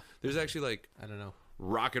 Yeah. There's actually like I don't know.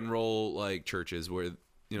 rock and roll like churches where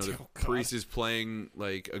you know, the Oh, God. priest is playing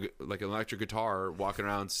like an electric guitar, walking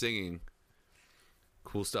around singing.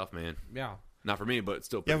 Cool stuff, man. Yeah. Not for me, but it's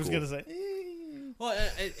still Yeah, pretty I was cool. gonna say. Well,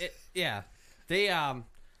 yeah, they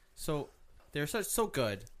so they're so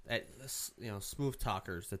good at smooth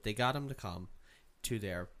talkers that they got him to come to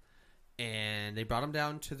there, and they brought him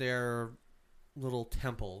down to their little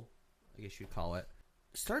temple, I guess you'd call it.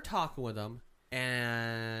 Start talking with him,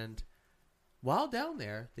 and while down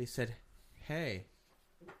there, they said, "Hey,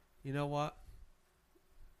 you know what?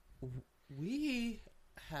 We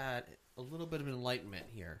had a little bit of enlightenment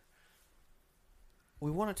here.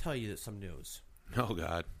 We want to tell you some news. Oh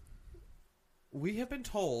God. We have been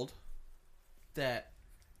told that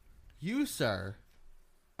you, sir,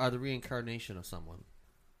 are the reincarnation of someone."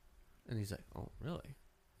 And he's like, "Oh, really?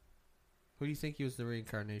 Who do you think he was the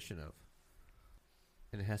reincarnation of?"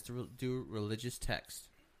 And it has to do religious text.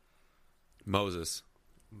 Moses.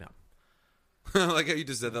 No. Like how you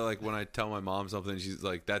just said that. Like when I tell my mom something, she's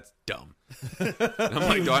like, "That's dumb." And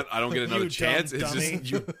I'm like, I don't get another You chance. dumb It's dummy.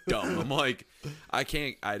 just you dumb. I'm like, I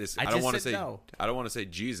can't. I just don't want to said say. no. I don't want to say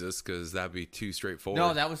Jesus because that'd be too straightforward.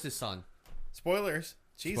 No, that was his son. Spoilers.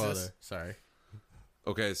 Jesus. Spoiler. Sorry.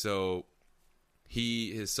 Okay, so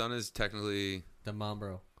his son is technically The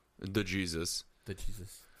Mambro. the Jesus. The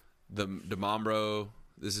Jesus. The Mambro.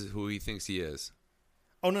 This is who he thinks he is.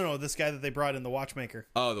 Oh no, this guy that they brought in, the Watchmaker.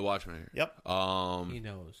 Oh, the Watchman. Yep. He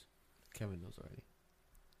knows. Kevin knows already.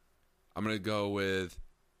 I'm gonna go with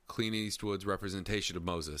Clint Eastwood's representation of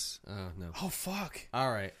Moses. No. Oh fuck.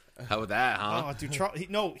 All right. How about that, huh? Oh,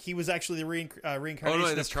 dude, he was actually the reincarnation Oh,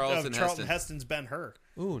 no, that's of Charlton Charlton Heston. Heston's Ben-Hur.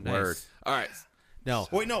 Ooh, nice. Word. All right. No.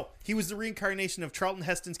 Wait, no, he was the reincarnation of Charlton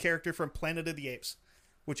Heston's character from Planet of the Apes,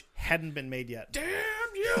 which hadn't been made yet. Damn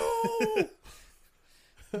you!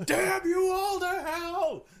 Damn you all to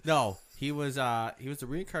hell! No, he was the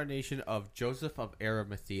reincarnation of Joseph of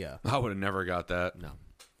Arimathea. I would have never got that. No,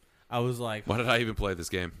 I was like, Why did I even play this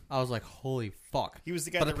game? holy fuck! He was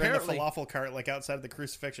the guy But that ran the apparently- falafel cart like outside of the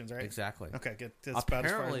crucifixions, right? Exactly. Okay, good. That's about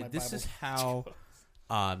as far as Apparently, my this Bible. is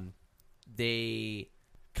how they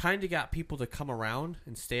kind of got people to come around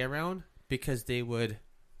and stay around because they would,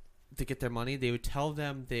 to get their money, they would tell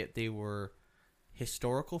them that they were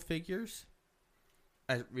historical figures,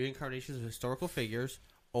 as reincarnations of historical figures,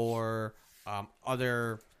 or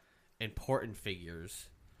other important figures.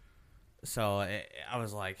 So I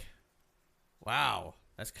was like, wow,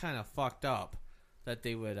 that's kind of fucked up that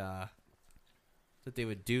they would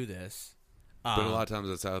do this. But a lot of times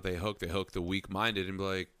that's how they hook. They hook the weak-minded and be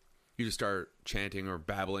like, you just start chanting or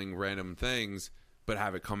babbling random things, but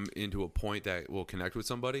have it come into a point that will connect with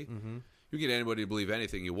somebody. Mm-hmm. You can get anybody to believe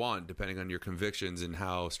anything you want, depending on your convictions and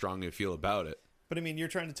how strong you feel about it. But I mean, you're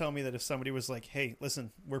trying to tell me that if somebody was like, "Hey,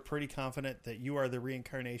 listen, we're pretty confident that you are the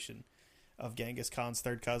reincarnation of Genghis Khan's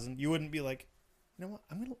third cousin," you wouldn't be like, "You know what?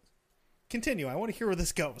 I'm gonna continue. I want to hear where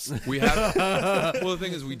this goes." We have. Well, the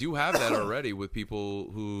thing is, we do have that already with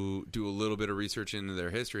people who do a little bit of research into their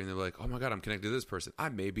history, and they're like, "Oh my god, I'm connected to this person. I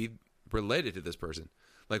may be related to this person."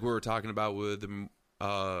 Like we were talking about with the,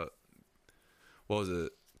 what was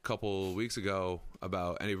it, a couple weeks ago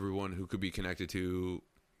about everyone who could be connected to,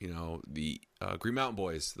 you know, the Green Mountain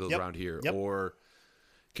Boys around here, Yep. or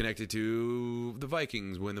connected to the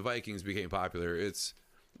Vikings when the Vikings became popular.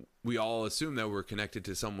 We all assume that we're connected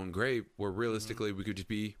to someone great, where realistically we could just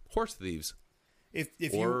be horse thieves. If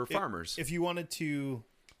Or farmers. If you wanted to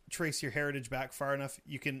trace your heritage back far enough,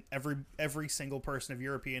 you can every single person of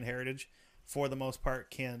European heritage, for the most part,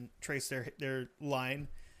 can trace their line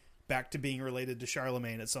back to being related to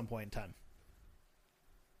Charlemagne at some point in time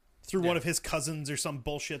through one of his cousins or some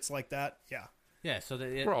bullshits like that. Yeah, Yeah, so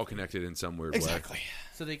We're all connected in some weird exactly. way.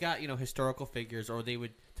 So they got, historical figures, or they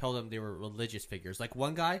would tell them they were religious figures. Like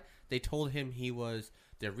one guy, they told him he was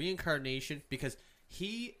the reincarnation because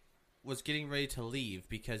he was getting ready to leave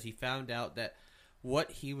because he found out that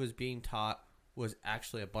what he was being taught was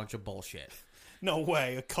actually a bunch of bullshit. No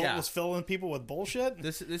way. A cult Yeah. was filling people with bullshit?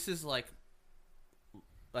 This is like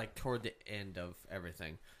toward the end of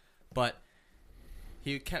everything, but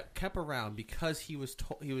he kept around because he was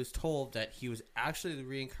told that he was actually the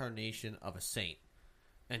reincarnation of a saint,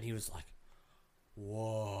 and he was like,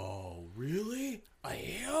 "Whoa, really? I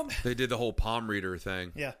am?" They did the whole palm reader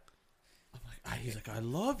thing. Yeah. I'm like, he's like, "I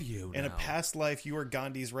love you." In a now." past life, you were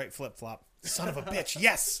Gandhi's right flip-flop. Son of a bitch.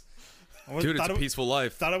 Yes! Dude, it's a peaceful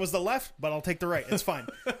life. Thought I was the left, but I'll take the right. It's fine.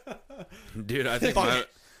 Dude, I think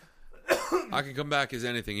I can come back as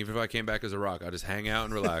anything, even if I came back as a rock. I'll just hang out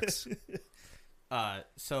and relax.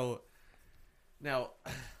 So now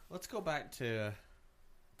let's go back to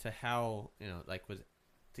how,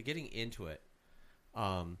 to getting into it.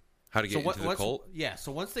 How to get into the once, cult? Yeah,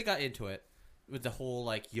 so once they got into it with the whole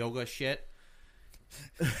like yoga shit.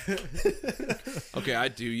 Okay, I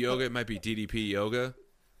do yoga. It might be DDP yoga.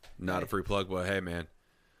 Not a free plug, but hey, man.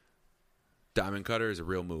 Diamond cutter is a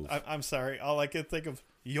real move. I'm sorry. All I can think of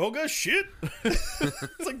yoga shit.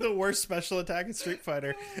 It's like the worst special attack in Street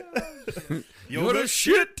Fighter. Yoga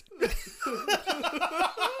shit!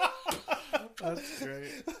 That's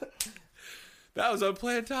great. That was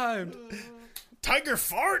unplanned time. Tiger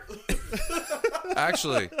fart.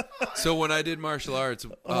 Actually, so when I did martial arts,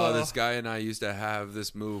 this guy and I used to have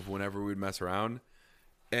this move whenever we'd mess around,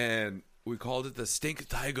 and we called it the stink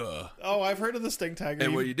tiger. Oh, I've heard of the stink tiger.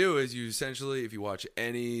 And what you do is you essentially, if you watch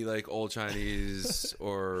any like old Chinese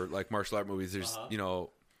or like martial art movies, there's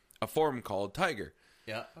a form called tiger.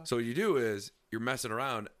 Yeah. So what you do is you're messing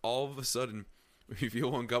around. All of a sudden, if you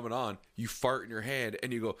feel one coming on, you fart in your hand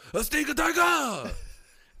and you go a stink tiger.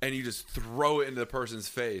 And you just throw it into the person's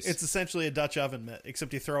face. It's essentially a Dutch oven mitt,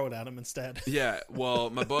 except you throw it at him instead. Yeah, well,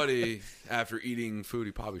 my buddy, after eating food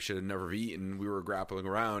he probably should have never eaten, we were grappling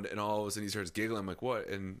around, and all of a sudden he starts giggling. I'm like, what?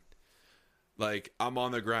 And, like, I'm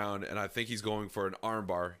on the ground, and I think he's going for an arm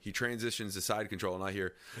bar. He transitions to side control, and I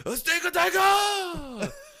hear, let's take a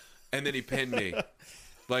tiger! And then he pinned me,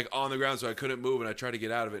 like, on the ground, so I couldn't move, and I tried to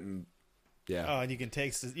get out of it, and yeah. Oh, and you can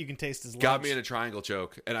taste his Got lunch. me in a triangle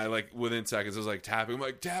choke, and I, like, within seconds, I was, like, tapping. I'm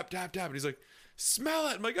like, tap, tap, tap. And he's like, smell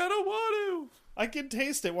it. I'm like, I don't want to. I can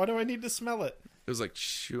taste it. Why do I need to smell it? It was like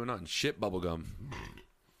chewing on shit bubblegum.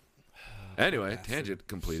 Anyway, tangent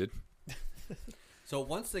completed. So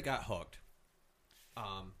once they got hooked,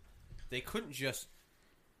 they couldn't just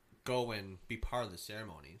go and be part of the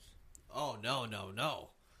ceremonies. Oh, no.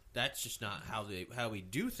 That's just not how we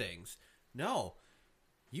do things. No.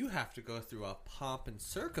 You have to go through a pomp and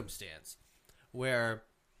circumstance where...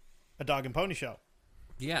 A dog and pony show.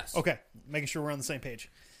 Yes. Okay, making sure we're on the same page.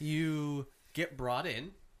 You get brought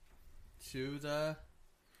in to the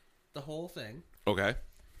whole thing. Okay.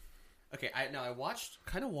 Okay, I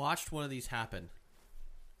watched one of these happen.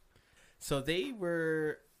 So they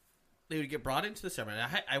would get brought into the ceremony.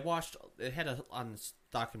 I watched, it had on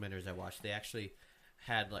documentaries I watched, they actually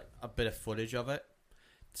had like a bit of footage of it.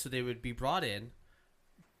 So they would be brought in,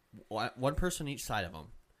 one person on each side of them,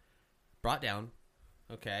 brought down,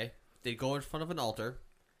 okay? They'd go in front of an altar,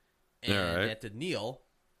 and they had to kneel.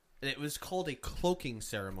 And it was called a cloaking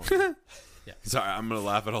ceremony. Yeah. Sorry, I'm gonna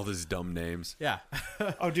laugh at all these dumb names. Yeah.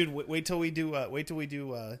 Oh, dude, wait till we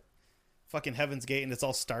do fucking Heaven's Gate, and it's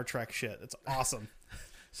all Star Trek shit. It's awesome.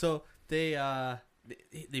 So they'd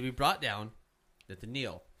be brought down, they had to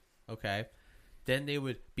kneel, okay? Then they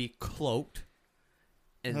would be cloaked,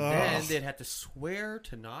 and then they'd have to swear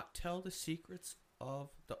to not tell the secrets of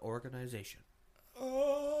the organization.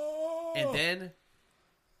 Oh. And then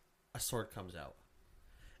a sword comes out.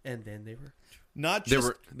 And then they were...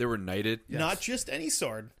 They were knighted. Not just any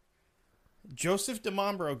sword. Joseph de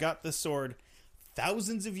Mombro got this sword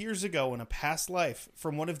thousands of years ago in a past life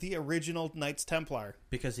from one of the original Knights Templar.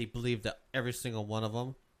 Because he believed that every single one of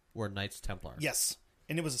them were Knights Templar. Yes.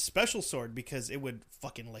 And it was a special sword because it would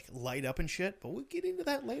fucking like light up and shit, but we'll get into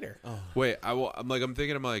that later. Oh. Wait, I'm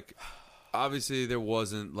like, obviously there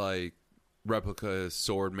wasn't like replica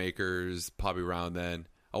sword makers probably around then.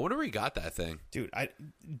 I wonder where he got that thing. Dude,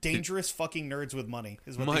 dangerous fucking nerds with money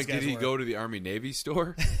is what Mike, these guys did he were. go to the Army Navy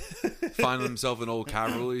store? Find himself an old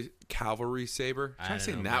cavalry saber? I'm trying to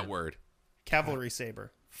say that word. Cavalry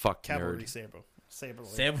saber. Fuck Cavalry nerd. saber. Saber.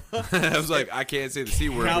 Sam? I was like, I can't say the C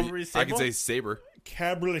word. Cavalry I can saber? say saber.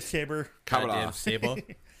 Cavalry saber. Goddamn Sable.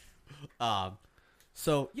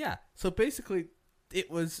 So basically, it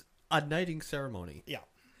was a knighting ceremony. Yeah.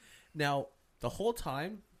 Now, the whole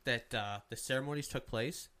time that the ceremonies took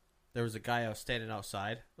place, there was a guy standing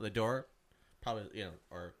outside the door, probably,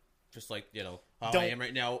 or just like, how I am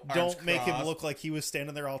right now. Don't make him crossed. look like he was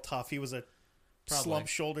standing there all tough. He was a Probably.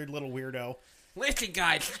 slump-shouldered little weirdo. Listen,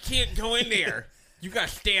 guys, you can't go in there. You got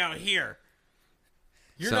to stay out here.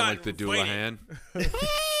 You're Sound not like the fighting. Doulahan.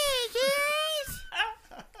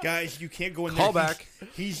 Guys, you can't go in Call there. back.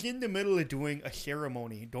 He's in the middle of doing a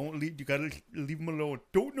ceremony. Don't leave. You gotta leave him alone.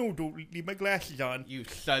 Don't leave my glasses on. You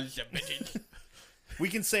sons of bitches. We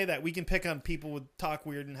can say that. We can pick on people who talk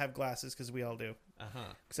weird and have glasses because we all do.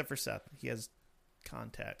 Except for Seth. He has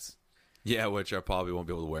contacts. Yeah, which I probably won't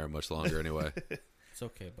be able to wear much longer anyway. It's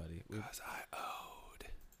okay, buddy. Because I owed.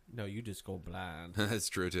 No, you just go blind. That's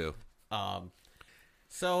true, too.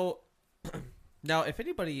 So, now, if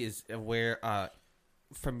anybody is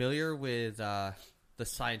familiar with the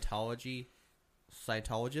Scientologists,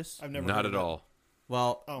 I've never Not heard at of all.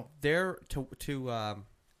 well, Oh. they're to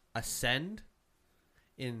ascend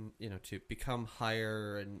to become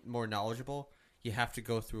higher and more knowledgeable, you have to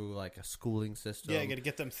go through like a schooling system. Yeah, you got to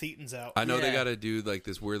get them thetans out. I know they Yeah. got to do like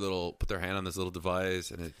this weird little, put their hand on this little device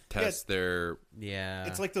and it tests their. Yeah.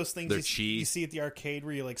 It's like those things They're you chi. see at the arcade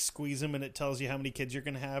where you like squeeze them and it tells you how many kids you're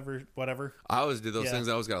going to have or whatever. I always did those Yeah. things.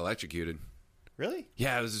 I always got electrocuted. Really?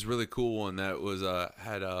 Yeah, it was this really cool one that was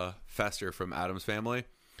had Fester from Adam's Family,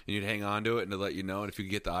 and you'd hang on to it and to let you know. And if you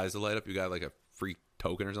could get the eyes to light up, you got like a free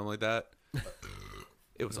token or something like that.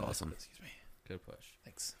 It was awesome. Excuse me. Good push.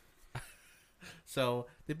 Thanks. So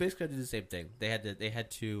they basically did the same thing. They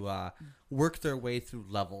had to work their way through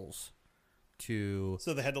levels to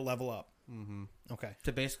So they had to level up. Mm-hmm. Okay.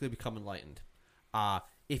 basically become enlightened.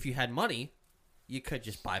 If you had money, you could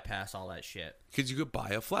just bypass all that shit. Because you could buy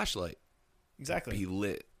a flashlight, Exactly. be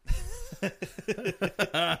lit.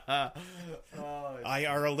 I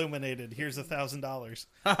are illuminated. Here's $1,000.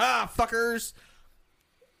 Haha, fuckers.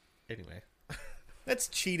 Anyway, That's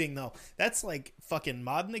cheating, though. That's like fucking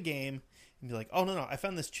modding the game and be like, oh, no, I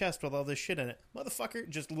found this chest with all this shit in it. Motherfucker,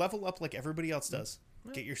 just level up like everybody else does.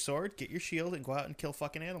 Get your sword, get your shield, and go out and kill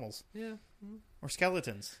fucking animals. yeah. Or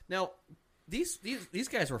skeletons. Now, these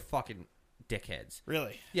guys were fucking dickheads.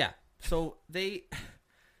 Really? Yeah. So they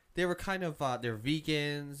were kind of they're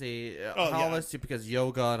vegans. They Oh, all yeah. this because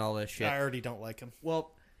yoga and all this shit. I already don't like them.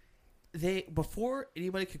 Well, they before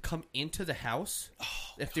anybody could come into the house,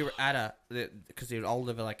 if they were at because they would all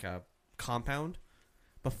live in like a compound,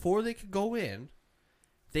 before they could go in,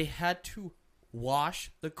 they had to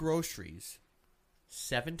wash the groceries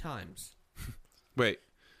 7 times. Wait.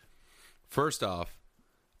 First off,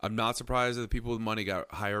 I'm not surprised that the people with money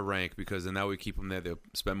got higher rank because then that would keep them there. They'll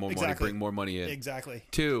spend more money, Exactly. bring more money in. Exactly.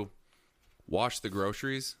 2, wash the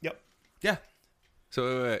groceries. Yep. Yeah.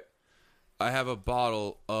 So wait. I have a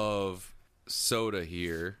bottle of soda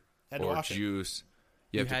here Had to or wash it. juice.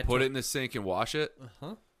 You You have to had put to- it in the sink and wash it.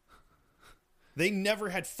 They never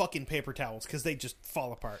had fucking paper towels because they just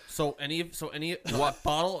fall apart. So any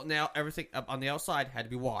bottle now everything up on the outside had to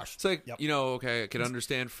be washed. It's like, Yep. okay, I can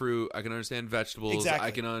understand fruit. I can understand vegetables. Exactly.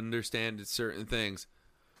 I can understand certain things.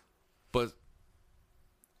 But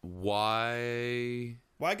why?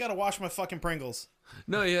 Well, I gotta wash my fucking Pringles.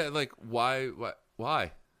 No, yeah, like, why?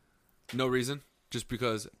 No reason. Just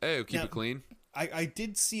because, hey, we'll keep Yeah. it clean. I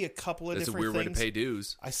did see a couple of That's a different weird things. way to pay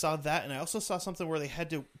dues. I saw that, and I also saw something where they had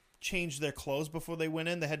to change their clothes before they went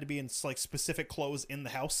in. They had to be in like specific clothes in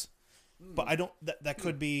the house. But I don't. That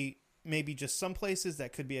could be maybe just some places.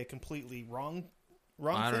 That could be a completely wrong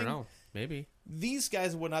I thing. don't know. Maybe. These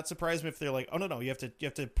guys would not surprise me if they're like, oh no, you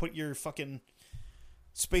have to put your fucking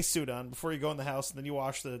spacesuit on before you go in the house, and then you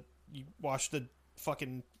wash the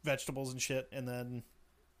fucking vegetables and shit, and then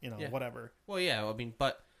Yeah. whatever. Well, yeah. I mean,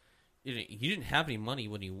 but you didn't have any money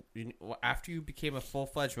when you after you became a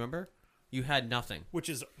full-fledged member. You had nothing. Which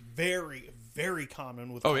is very, very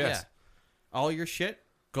common with. Oh, yes. Yeah. All your shit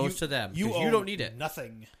goes to them. You 'cause you own don't need it.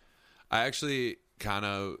 Nothing. I actually kind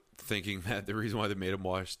of thinking that the reason why they made them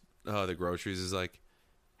wash the groceries is like,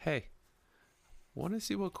 hey, want to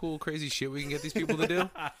see what cool, crazy shit we can get these people to do?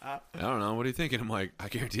 I don't know. What are you thinking? I'm like, I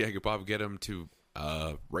guarantee I could probably get them to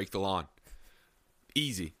rake the lawn.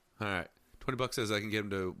 Easy. All right. $20 says I can get them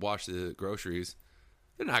to wash the groceries.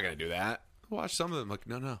 They're not going to do that. Wash some of them. Like,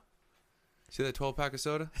 no. See that 12-pack of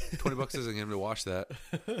soda? $20 says I can get them to wash that.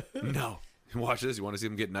 No. Watch this. You want to see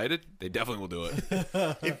them get knighted? They definitely will do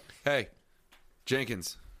it. Hey,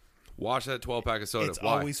 Jenkins, wash that 12-pack of soda. It's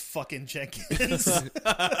Why? always fucking Jenkins.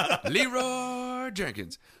 Leroy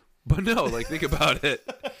Jenkins. But no, like, think about it.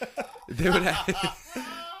 They would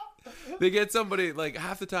they get somebody, like,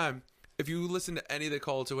 half the time, if you listen to any of the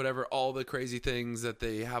cults or whatever, all the crazy things that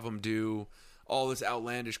they have them do, all this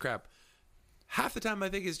outlandish crap, half the time I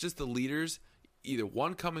think it's just the leaders, either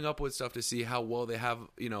one, coming up with stuff to see how well they have,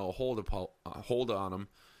 a hold on them.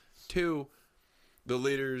 2, the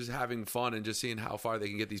leaders having fun and just seeing how far they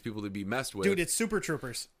can get these people to be messed with. Dude, it's Super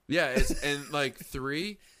Troopers. Yeah, and like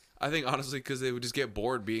 3, I think honestly because they would just get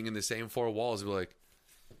bored being in the same 4 walls. They'd be like,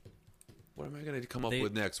 what am I going to come up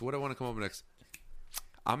with next? What do I want to come up with next?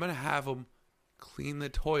 I'm going to have them clean the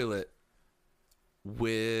toilet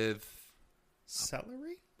with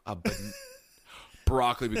Celery?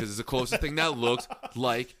 broccoli because it's the closest thing that looks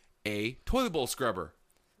like a toilet bowl scrubber.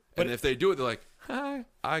 And if they do it, they're like, hi,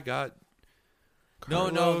 I got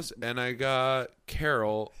Carlos and I got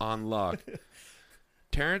Carol on lock.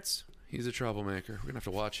 Terrence, he's a troublemaker. We're going to have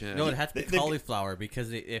to watch him. No, it has to be cauliflower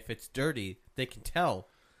because if it's dirty, they can tell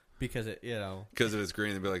because Because if it's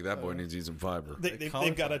green, they'd be like, that boy needs to eat some fiber. They've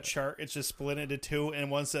got a chart. It's just split into 2,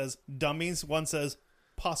 and one says dummies, one says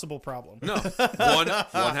possible problem. No, one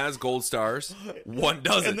has gold stars, one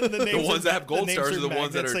doesn't. And then the ones that have gold names stars are the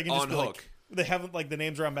ones that magnets. are They can just on be hook. like, they haven't like the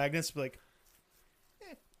names are on magnets. Be like,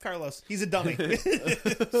 Carlos, he's a dummy.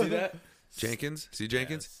 See that? Jenkins? See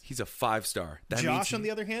Jenkins? Yes. He's a 5-star. That Josh, means on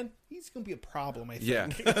the other hand, he's going to be a problem, I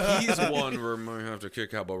think. yeah, he's one we're going to have to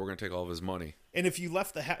kick out, but we're going to take all of his money. And if you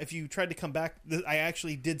left if you tried to come back, I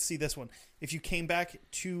actually did see this one. If you came back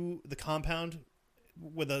to the compound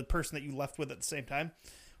with a person that you left with at the same time,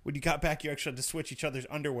 when you got back, you actually had to switch each other's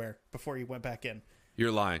underwear before you went back in.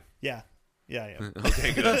 You're lying. Yeah.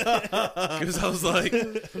 Okay, good. Because I was like,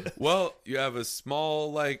 well, you have a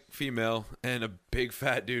small, like, female and a big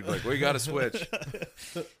fat dude. Like, we got to switch.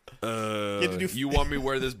 You want me to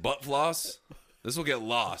wear this butt floss? This will get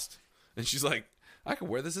lost. And she's like, I can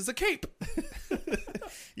wear this as a cape.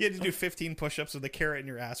 You had to do 15 push-ups with a carrot in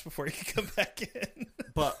your ass before you could come back in.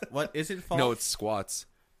 But what isn't false? No, it's squats.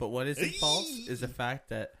 But what isn't false is the fact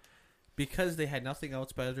that because they had nothing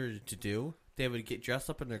else better to do, they would get dressed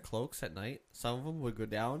up in their cloaks at night. Some of them would go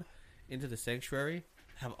down into the sanctuary,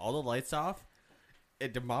 have all the lights off.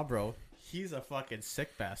 And Demabro, he's a fucking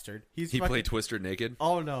sick bastard. He fucking, played Twister naked.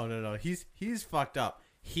 Oh no. He's fucked up.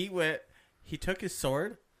 He took his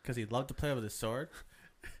sword because he loved to play with his sword.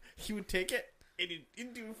 He would take it and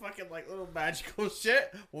he'd do fucking like little magical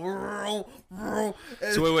shit. So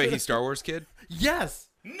wait, he's Star Wars kid? Yes.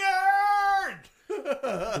 Nerd!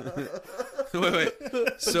 wait.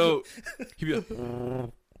 So he'd be like,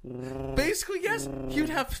 Basically, yes. He would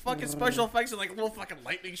have fucking special effects and like little fucking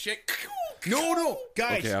lightning shit. No.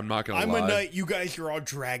 Guys, okay, I'm not gonna I'm lie. a knight. You guys are all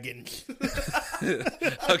dragons.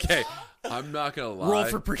 Okay, I'm not gonna lie. Roll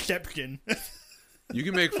for perception. You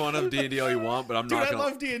can make fun of D&D all you want, but I'm Dude, not I gonna.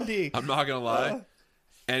 love D&D. I'm not gonna lie.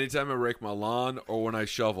 Anytime I rake my lawn or when I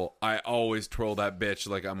shovel, I always twirl that bitch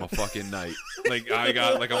like I'm a fucking knight. Like I'm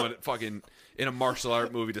a fucking in a martial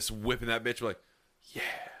art movie, just whipping that bitch. Like, yeah,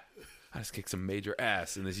 I just kicked some major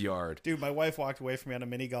ass in this yard. Dude, my wife walked away from me on a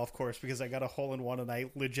mini golf course because I got a hole in one and I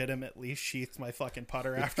legitimately sheathed my fucking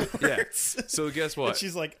putter afterwards. Yeah. So guess what? And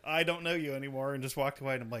she's like, I don't know you anymore, and just walked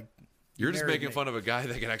away. And I'm like, You're just marry making me. fun of a guy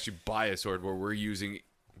that can actually buy a sword where we're using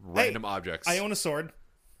random objects. I own a sword.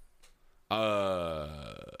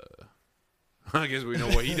 I guess we know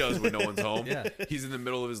what he does when no one's home. Yeah. He's in the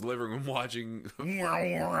middle of his living room watching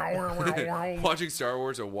Star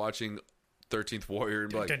Wars or watching 13th Warrior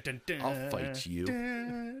and be like, I'll fight you.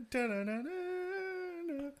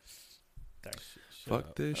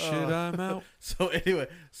 Fuck this shit, I'm out. So anyway,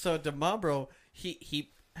 so Demabro,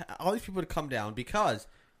 he all these people would come down because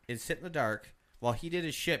and sit in the dark while he did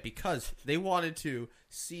his shit because they wanted to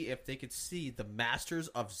see if they could see the Masters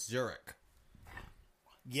of Zurich.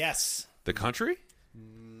 Yes. The country?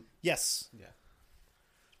 Yes. Yeah.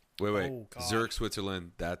 Wait. Oh, God. Zurich,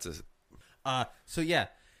 Switzerland. That's a. So yeah,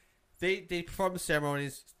 they performed the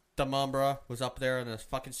ceremonies. Demambra was up there on this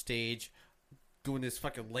fucking stage doing his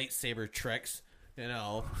fucking lightsaber tricks, you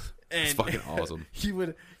know. And It's fucking awesome. he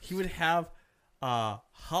would have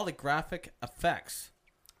holographic effects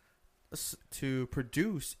to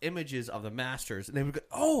produce images of the masters, and they would go,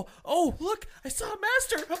 "Oh, look! I saw a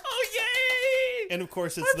master! Oh, yay!" And of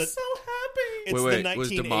course, it's I'm so happy. it's Wait, the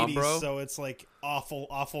was 1980s, Demambro? so it's like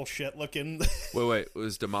awful shit looking. Wait.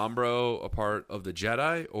 Was Demambro a part of the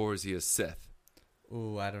Jedi or was he a Sith?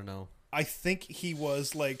 Ooh, I don't know. I think he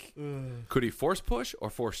was like Could he force push or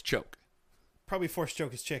force choke? probably force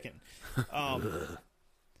choke his chicken.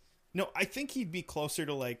 No, I think he'd be closer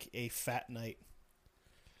to like a fat knight.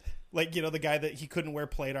 Like, you know, the guy that he couldn't wear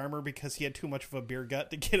plate armor because he had too much of a beer gut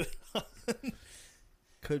to get it on.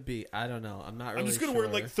 Could be. I don't know. I'm not really I'm just going to sure.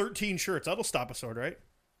 wear like 13 shirts. That'll stop a sword, right?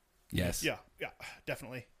 Yes. Yeah,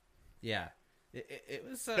 definitely. Yeah. It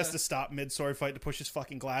was. Has to stop mid sword fight to push his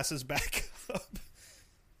fucking glasses back up.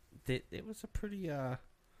 It was a pretty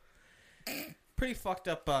fucked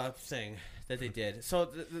up thing that they did. So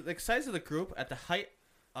the size of the group at the height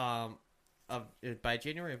by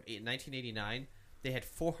January of 1989, they had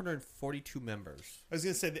 442 members. I was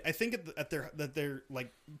gonna say, I think at their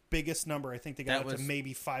like biggest number, I think they got up to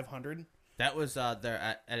maybe 500. That was at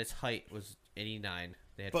its height was 89.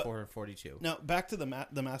 They had 442. Now back to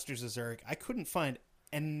the Masters of Zurich. I couldn't find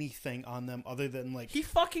anything on them other than like He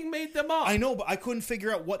fucking made them up. I know, but I couldn't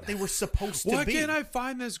figure out what they were supposed to Why be. can't I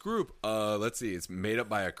find this group? Let's see. It's made up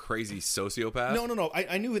by a crazy sociopath. No.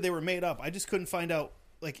 I knew they were made up. I just couldn't find out.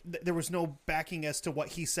 Like there was no backing as to what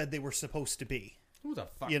he said they were supposed to be. Who the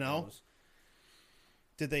fuck You know? knows?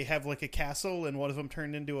 Did they have like a castle and one of them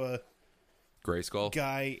turned into a Grayskull.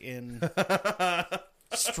 guy in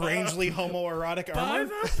strangely homoerotic By armor?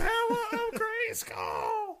 the power of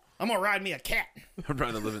Grayskull. I'm gonna ride me a cat. I'm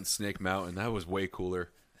trying to live in Snake Mountain. That was way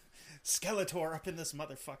cooler. Skeletor up in this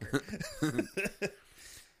motherfucker.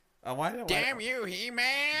 You,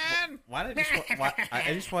 He-Man! Why did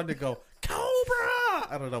I just wanted to go Cobra?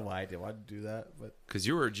 I don't know why I didn't want to do that, but Because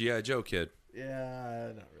you were a G.I. Joe kid.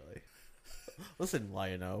 yeah, not really. Listen,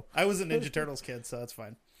 Lion-O. I was a Ninja Turtles kid, so that's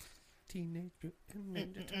fine. Teenage Mutant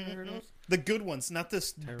Ninja Turtles. The good ones, not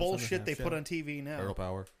this Turtles in the bullshit they Half put Shell. on TV now. Turtle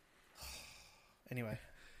Power. Anyway,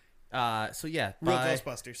 So yeah, real by-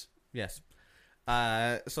 Ghostbusters. Yes.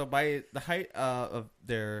 So by the height of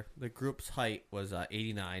the group's height was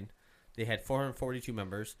 89. They had 442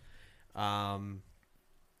 members.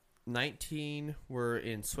 19 were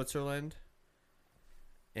in Switzerland,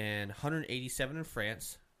 and 187 in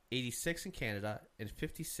France, 86 in Canada, and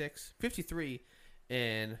 53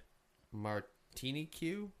 in Martinique.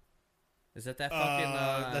 Is that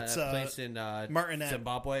fucking that's, place in Martinet.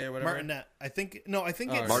 Zimbabwe or whatever? Martinet. I think it's no.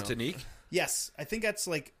 Martinique? yes. I think that's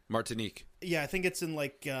like Martinique. I think it's in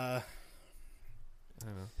like If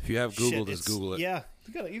you have Google, shit, just it's- Google it. Yeah,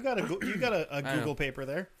 you got a know. Google paper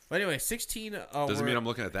there. But anyway, 16 Doesn't mean I'm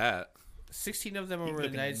looking at that. 16 of them were in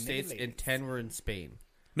looking the United at States and Netherlands. 10 were in Spain.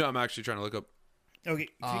 No, I'm actually trying to look up. Okay,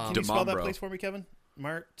 can you spell that Demambro. place for me, Kevin?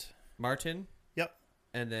 Martin, Yep.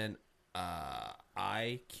 and then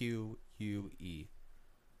IQUE.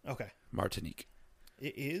 Okay. Martinique.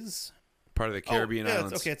 It is Part of the Caribbean yeah,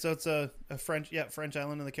 islands. Okay, so it's a French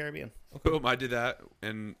island in the Caribbean. Boom, I did that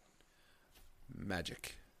in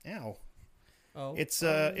Magic. Ow. Oh, It's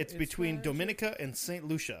between magic. Dominica and St.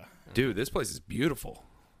 Lucia. Dude, this place is beautiful.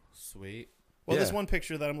 Sweet. Well, Yeah. this one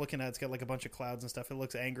picture that I'm looking at, it's got like a bunch of clouds and stuff. It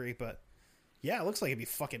looks angry, but yeah, it looks like it'd be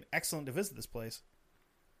fucking excellent to visit this place.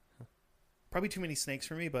 Probably too many snakes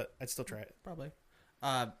for me, but I'd still try it. Probably.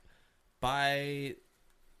 By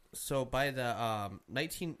the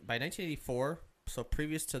 1984, so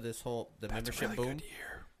previous to this whole membership boom, Good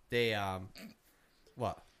year. they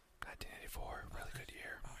what? 1984, really good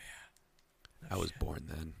year. Oh yeah. I was born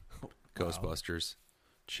then. Ghostbusters,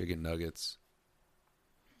 chicken nuggets,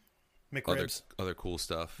 McRibs. other cool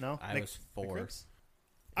stuff. No? I was 4. McRibs?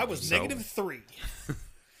 I was So- -3.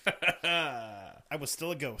 I was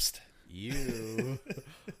still a ghost. You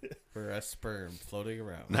were a sperm floating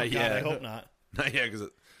around. Not God, yet. I hope not. Not yet, because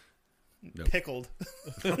Nope. Pickled.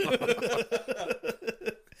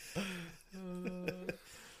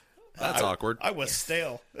 that's awkward. I was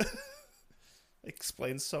stale.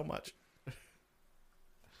 Explains so much.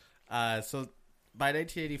 So by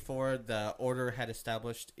 1984, the order had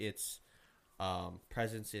established its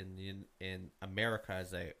presence in America,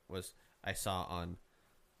 as I saw on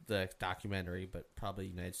the documentary, but probably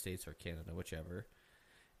United States or Canada, whichever.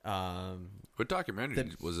 What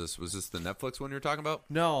documentary was this? Was this the Netflix one you're talking about?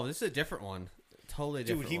 No, this is a different one. Totally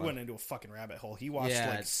different. Dude, he one. went into a fucking rabbit hole. He watched Yeah.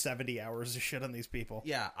 like 70 hours of shit on these people.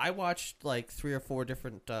 Yeah, I watched like 3 or 4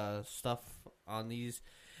 different stuff on these,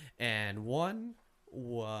 and one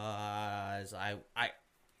was I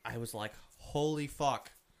was like, holy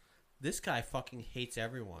fuck, this guy fucking hates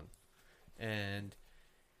everyone, and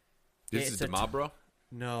This it's is a Demabro?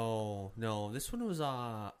 no, this one was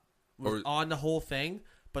Or- on the whole thing,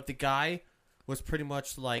 but the guy was pretty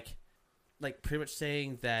much pretty much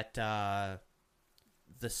saying that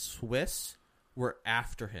the Swiss were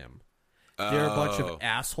after him. They're a bunch Oh. of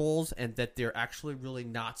assholes, and that they're actually really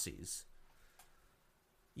Nazis.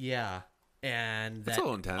 Yeah, and That's that a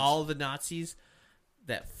little intense. all the Nazis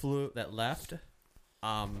that left,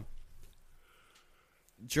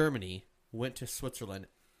 Germany went to Switzerland,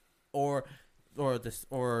 or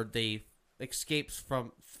they escapes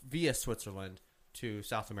from via Switzerland to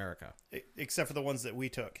South America. Except for the ones that we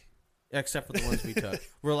took. Except for the ones we took.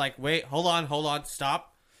 We're like, wait, hold on,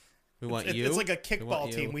 stop. We want you. It's like a We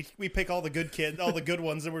want kickball you. team. We pick all the good kids, all the good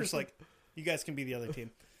ones, and we're just like, you guys can be the other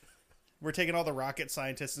team. We're taking all the rocket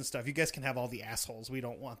scientists and stuff. You guys can have all the assholes. We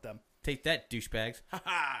don't want them. Take that, douchebags. Ha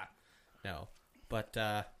ha. No, but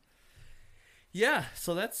yeah.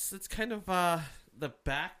 So that's kind of the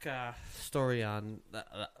back story on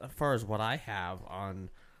as far as what I have on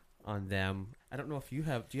them. I don't know if you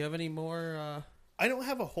have. Do you have any more? I don't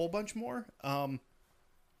have a whole bunch more.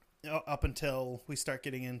 Up until we start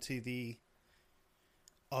getting into the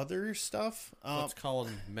other stuff. Let's call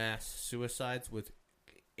them mass suicides with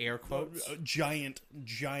air quotes. Giant,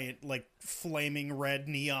 like flaming red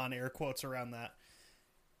neon air quotes around that.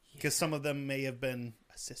 Because some of them may have been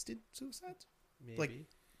assisted suicides. Maybe. Like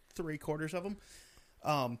 3/4 of them.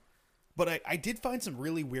 But I did find some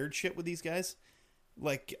really weird shit with these guys.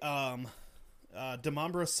 Like,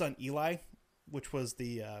 Demambro's son Eli, which was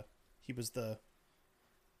he was the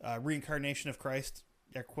reincarnation of Christ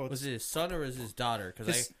air quotes. Was it his son or was it his daughter?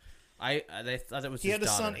 Because I thought it was He his had a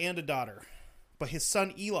daughter. son and a daughter, but his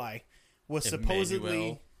son Eli was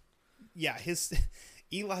supposedly, Emmanuel. his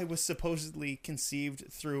Eli was supposedly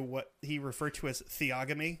conceived through what he referred to as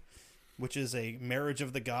theogamy, which is a marriage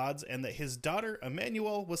of the gods, and that his daughter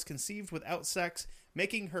Emmanuel was conceived without sex,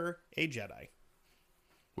 making her a Jedi.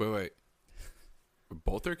 Wait. Were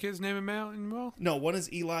both their kids named Emmanuel? No, one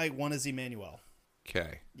is Eli, one is Emmanuel.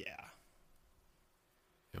 Okay. Yeah.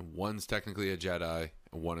 And one's technically a Jedi,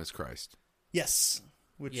 and one is Christ. Yes.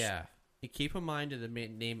 Which Yeah. You keep in mind of the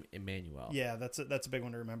name Emmanuel. yeah, that's a big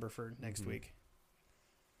one to remember for next week.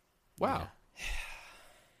 Wow.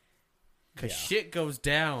 Because Yeah. shit goes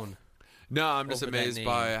down. No, I'm just Over that amazed name.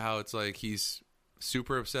 by how it's like he's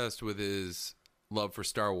super obsessed with his love for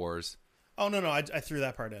Star Wars. Oh no, I threw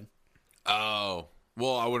that part in. Oh.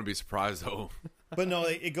 Well, I wouldn't be surprised, though. But no,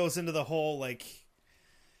 it goes into the whole like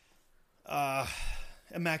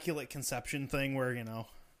immaculate conception thing where,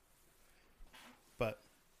 but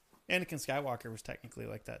Anakin Skywalker was technically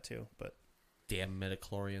like that too, but Damn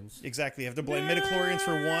midichlorians. exactly, you have to blame midichlorians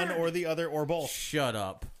for one or the other or both. Shut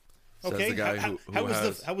up. Says Okay, the guy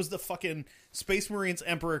how was the fucking Space Marines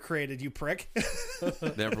Emperor created, you prick?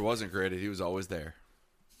 The Emperor wasn't created. He was always there.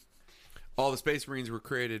 All the Space Marines were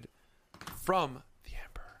created from the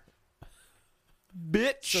Emperor.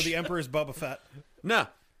 Bitch. So the Emperor's Boba Fett. Nah,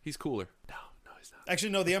 he's cooler. No, he's not.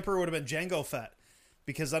 Actually, no, the Emperor would have been Jango Fett,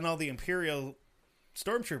 because then all the Imperial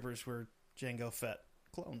stormtroopers were Jango Fett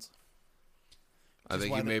clones, I think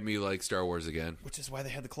why you the- made me like Star Wars again. which is why they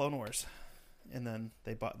had the Clone Wars, and then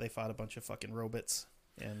they fought a bunch of fucking robots,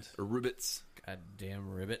 and Ribbits. Goddamn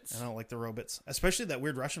ribbits. I don't like the robots, especially that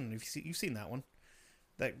weird Russian one. You've seen that one,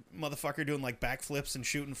 that motherfucker doing like backflips and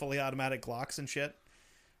shooting fully automatic Glocks and shit.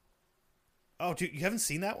 Oh, dude, you haven't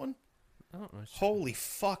seen that one? I don't know. Holy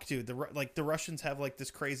fuck, dude! The Russians have like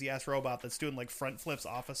this crazy ass robot that's doing like front flips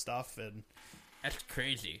off of stuff, and That's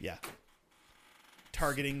crazy. yeah,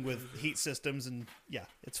 targeting with heat systems, and yeah,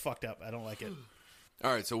 it's fucked up. I don't like it.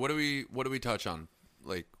 All right, so what do we touch on?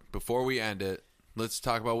 Like before we end it, let's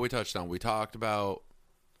talk about what we touched on. We talked about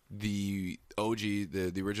the OG,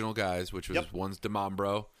 the original guys, which was Yep. one's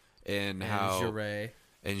Demambro and how Jarre.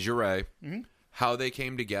 and Jarre. How they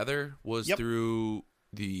came together was Yep. through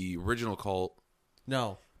the original cult.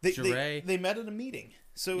 No. They Jarre. they met at a meeting,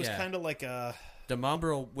 so it was Yeah. kind of like a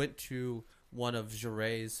Demambro went to one of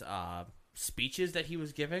Jarre's speeches that he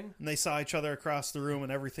was giving. and they saw each other across the room,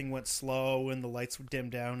 and everything went slow, and the lights would dim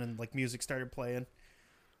down, and like music started playing.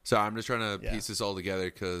 So I'm just trying to Yeah. piece this all together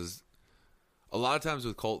because a lot of times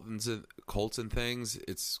with cults and things,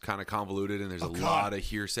 it's kind of convoluted and there's a God. lot of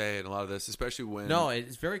hearsay and a lot of this, especially when No,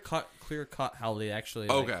 it's very clear cut how they actually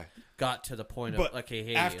Okay. got to the point But of like,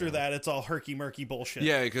 hey, after that, it's all herky murky bullshit.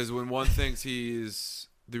 Yeah, because when one thinks he's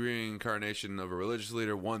the reincarnation of a religious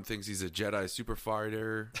leader, one thinks he's a Jedi super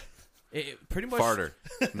fighter. it pretty much Farter.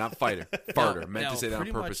 Not fighter. Farter. Meant no, to say that on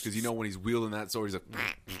pretty purpose much- because when he's wielding that sword, he's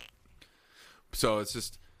like. So it's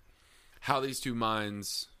just how these two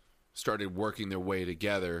minds started working their way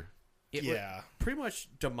together. It Yeah. pretty much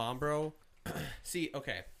Demambro. See,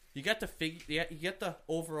 okay, you got you get the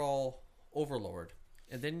overall overlord,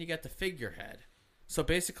 and then you got the figurehead. So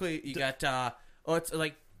basically, you got it's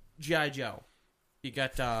like G.I. Joe. You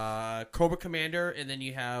got Cobra Commander, and then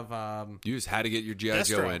you have You just had to get your G.I.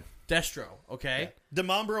 Joe Destro. in. Destro. Okay,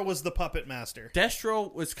 Demambro was the puppet master.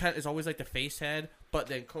 Destro is always like the face head, but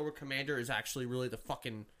then Cobra Commander is actually really the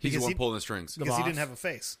fucking He's the Because one he- pulling the strings. Because he boss. didn't have a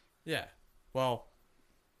face. yeah. Well,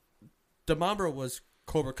 Demambro was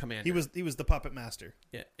Cobra Commander. He was the puppet master.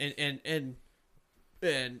 Yeah, and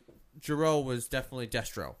Jaro was definitely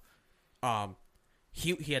Destro.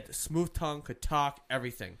 He had the smooth tongue, could talk,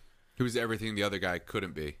 everything, He was everything the other guy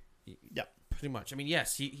couldn't be. Yep. pretty much. I mean,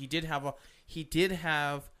 yes, he did have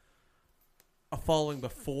a following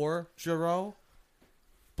before Jaro,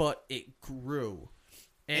 but it grew,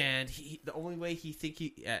 and the only way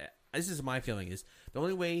this is my feeling is the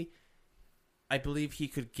only way I believe he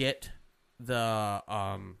could get the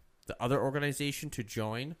other organization to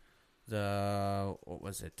join what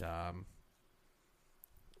was it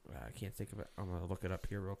I can't think of it. I'm gonna look it up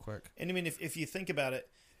here real quick. And I mean, if you think about it,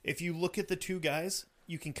 if you look at the two guys,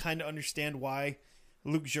 you can kind of understand why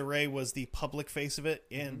Luke Jarre was the public face of it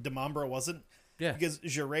and Demambro wasn't. Yeah. Because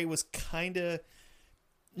Jarre was kind of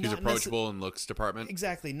He's approachable in looks department.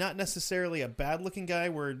 Exactly, not necessarily a bad-looking guy.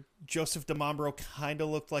 Where Joseph Demambro kind of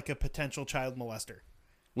looked like a potential child molester.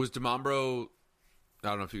 Was Demambro,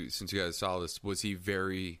 I don't know since you guys saw this, was he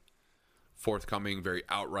very forthcoming, very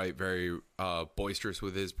outright, very boisterous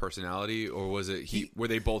with his personality, or was it were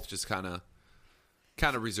they both just kind of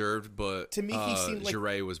kind of reserved, but To me, he seemed like-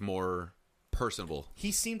 Jarret was more personable.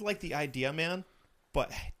 He seemed like the idea man,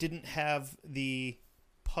 but didn't have the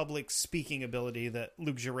public speaking ability that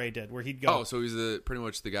Luke Jarret did, where he'd go, Oh, so he's pretty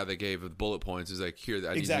much the guy that gave the bullet points. He's like, here, I need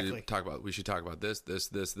you Exactly. to talk about. We should talk about this.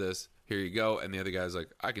 Here you go. And the other guy's like,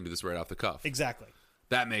 I can do this right off the cuff. exactly.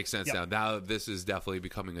 That makes sense Yep. now. Now this is definitely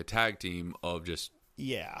becoming a tag team of just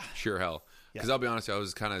Yeah. sheer hell. Because Yeah. I'll be honest, I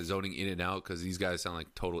was kind of zoning in and out because these guys sound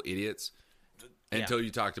like total idiots until you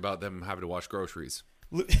talked about them having to wash groceries.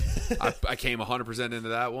 I came 100% into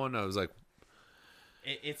that one. I was like,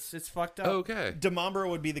 It's fucked up. okay. Demambro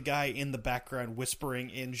would be the guy in the background whispering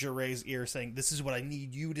in Jarret's ear saying, this is what I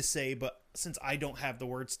need you to say, but since I don't have the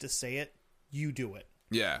words to say it, you do it.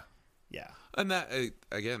 Yeah. Yeah. And that,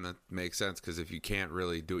 again, that makes sense because if you can't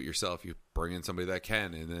really do it yourself, you bring in somebody that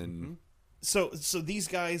can. And then, So these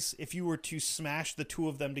guys, if you were to smash the two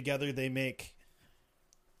of them together, they make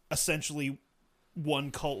essentially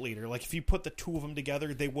one cult leader. Like, if you put the two of them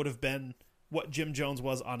together, they would have been what Jim Jones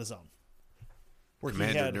was on his own. Where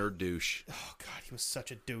Commander he had, Nerd Douche. oh god, he was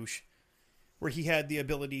such a douche. Where he had the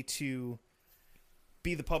ability to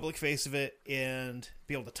be the public face of it and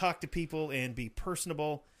be able to talk to people and be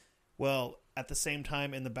personable. Well, at the same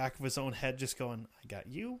time, in the back of his own head, just going, I got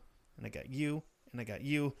you, and I got you, and I got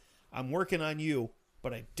you. I'm working on you,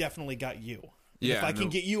 but I definitely got you. And Yeah, if I can no.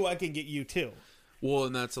 get you, I can get you too. Well,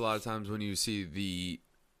 and that's a lot of times when you see the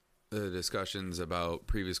discussions about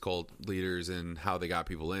previous cult leaders and how they got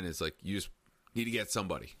people in. It's like you just need to get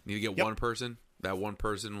somebody. You need to get Yep. one person. That one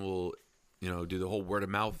person will, do the whole word of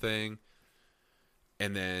mouth thing,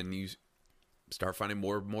 and then you start finding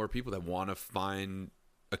more and more people that want to find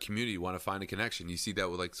a community, want to find a connection. You see that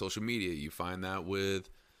with like social media. You find that with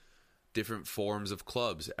different forms of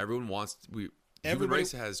clubs. Everyone wants human Everybody-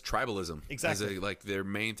 race has tribalism Exactly. as like their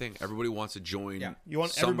main thing. Everybody wants to join. Yeah. Everybody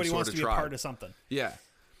some wants sort to of be a tribe. part of something. Yeah.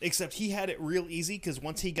 Except he had it real easy because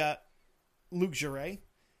once he got Luke Jarret,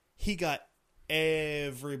 he got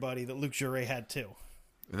everybody that Luke Jarret had too.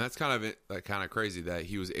 And that's kind of crazy that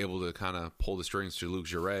he was able to kind of pull the strings to Luke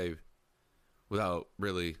Jarret without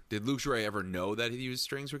really. Did Luke Jarret ever know that his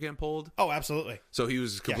strings were getting pulled? Oh, absolutely. So he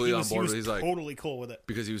was Yeah, completely on board. He was He's like, totally cool with it.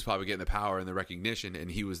 because he was probably getting the power and the recognition, and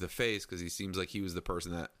he was the face because he seems like he was the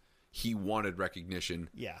person that he wanted recognition.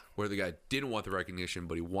 Yeah. Where the guy didn't want the recognition,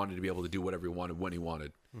 but he wanted to be able to do whatever he wanted when he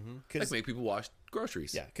wanted. Like make people wash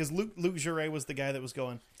groceries. Yeah, because Luke Jarret was the guy that was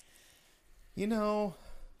going, now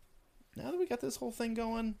that we got this whole thing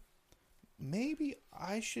going, maybe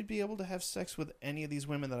I should be able to have sex with any of these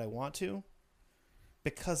women that I want to.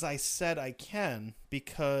 Because I said I can.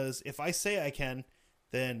 Because if I say I can,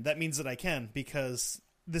 then that means that I can. Because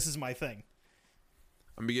this is my thing.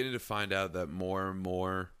 I'm beginning to find out that more and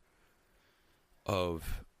more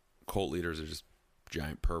of cult leaders are just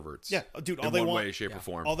giant perverts. Yeah, dude. All in they one want, way, shape, or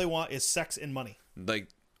form. all they want is sex and money. Like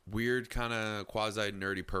weird, kind of quasi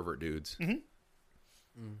nerdy pervert dudes.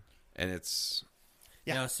 Mm-hmm. And it's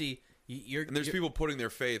Yeah. Now, see, you're and there's people putting their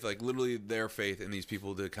faith, like literally their faith, in these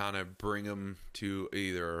people to kind of bring them to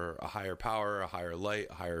either a higher power, a higher light,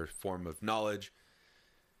 a higher form of knowledge.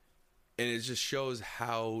 And it just shows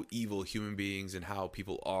how evil human beings and how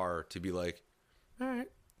people are to be like, all right,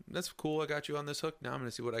 that's cool. I got you on this hook. Now I'm going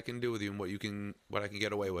to see what I can do with you and what I can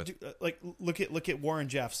get away with. Dude, like look at Warren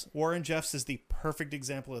Jeffs. Warren Jeffs is the perfect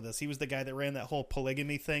example of this. He was the guy that ran that whole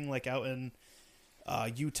polygamy thing, like out in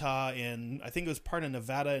Utah, and I think it was part of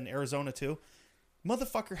Nevada and Arizona too.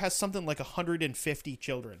 Motherfucker has something like 150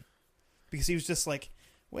 children because he was just like,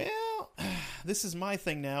 well, this is my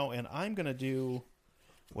thing now, and I'm gonna do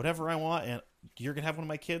whatever I want, and you're gonna have one of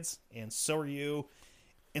my kids, and so are you.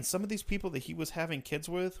 And some of these people that he was having kids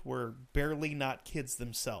with were barely not kids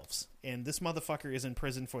themselves. And this motherfucker is in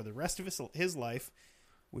prison for the rest of his life,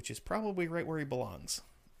 which is probably right where he belongs.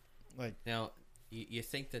 Like, now you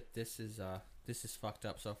think that this is fucked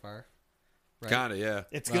up so far, right? Kind of, yeah.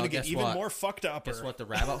 it's Well, going to get guess even what? more fucked up. Guess what? The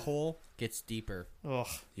rabbit hole gets deeper Ugh.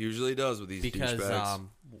 Usually does with these because douchebags.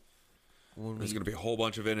 when There's we going to be a whole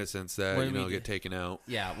bunch of innocents that When we- get taken out.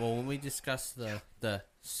 yeah, well, when we discuss the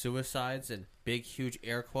suicides and big huge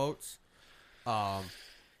air quotes,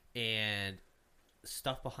 and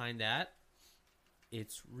stuff behind that,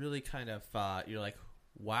 it's really kind of you're like,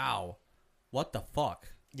 wow, what the fuck?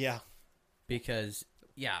 Yeah. Because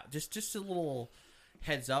just a little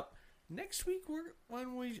heads up. Next week we're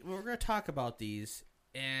going to talk about these,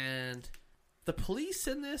 and the police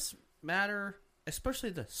in this matter, especially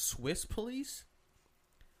the Swiss police,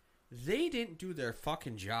 they didn't do their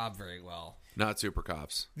fucking job very well. Not super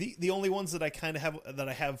cops. The only ones that I kind of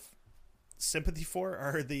have sympathy for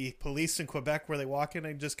are the police in Quebec, where they walk in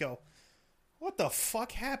and just go, what the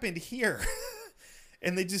fuck happened here?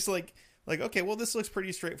 And they just like, okay, well, this looks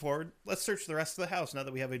pretty straightforward. Let's search the rest of the house now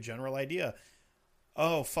that we have a general idea.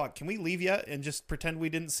 Oh, fuck. Can we leave yet and just pretend we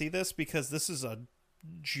didn't see this? Because this is a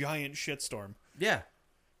giant shitstorm. Yeah.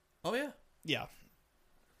 Oh, yeah. Yeah.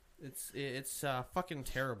 It's fucking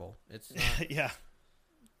terrible. It's not... Yeah.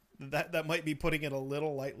 That might be putting it a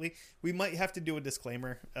little lightly. We might have to do a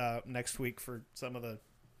disclaimer next week for some of the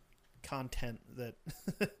content that,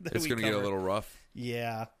 that It's going to get a little rough.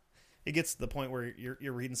 Yeah. It gets to the point where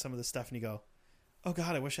you're reading some of this stuff and you go, oh,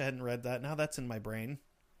 God, I wish I hadn't read that. Now that's in my brain.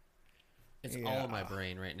 It's all in my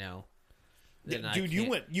brain right now. And Dude,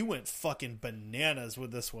 you went fucking bananas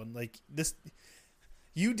with this one. Like this,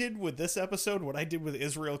 you did with this episode what I did with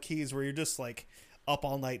Israel Keys, where you're just like up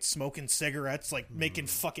all night smoking cigarettes, like making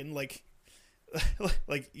fucking like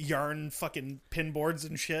yarn fucking pin boards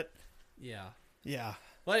and shit. Yeah. Yeah.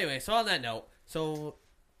 Well, anyway, so on that note, so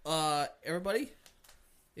everybody,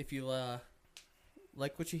 if you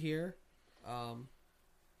like what you hear,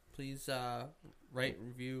 please rate,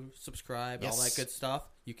 review, subscribe, all that good stuff.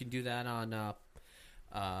 You can do that on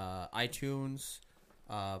iTunes,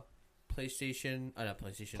 PlayStation. Not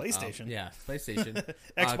PlayStation. PlayStation. PlayStation.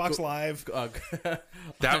 Xbox Live.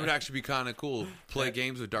 That would actually be kind of cool. Play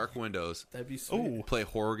games with dark windows. That'd be sweet. Ooh. Play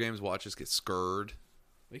horror games. Watch us get scared.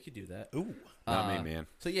 We could do that. Ooh. Not me, man.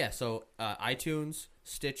 So yeah, iTunes,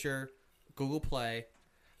 Stitcher, Google Play,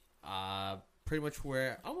 pretty much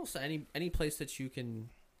where almost any place that you can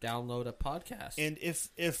download a podcast. And if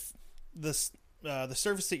this the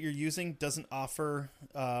service that you're using doesn't offer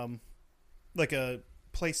like a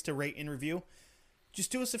place to rate and review,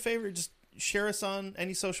 just do us a favor. Just share us on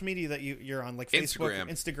any social media that you're on, like Facebook,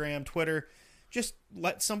 Instagram, Twitter. Just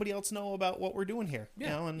let somebody else know about what we're doing here. Yeah,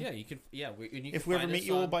 you know, and you can. Yeah, and you if can we ever find meet us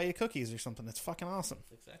you, we'll on- buy you cookies or something. It's fucking awesome.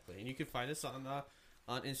 Exactly, and you can find us on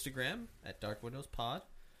Instagram at Dark Windows Pod,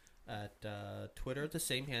 at Twitter at the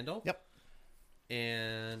same handle. Yep.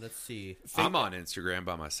 And let's see. I'm on Instagram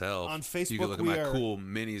by myself. On Facebook, you can look at we my are- cool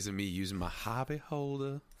minis of me using my hobby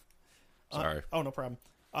holder. Sorry. Oh, no problem.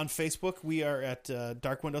 On Facebook, we are at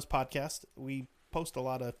Dark Windows Podcast. We post a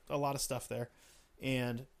lot of stuff there.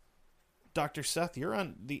 And Dr. Seth, you're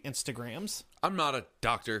on the Instagrams. I'm not a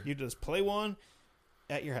doctor. You just play one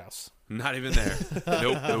at your house. Not even there.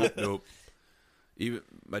 Nope. Even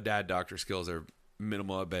my dad doctor skills are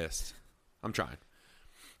minimal at best. I'm trying.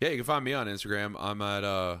 Yeah, you can find me on Instagram. I'm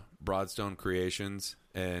at Broadstone Creations.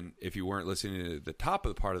 And if you weren't listening to the top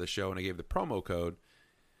of the part of the show and I gave the promo code,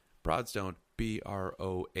 Broadstone,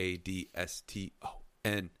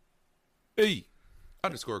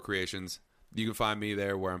 BROADSTONE_creations. You can find me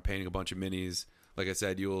there where I'm painting a bunch of minis. Like I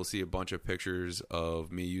said, you will see a bunch of pictures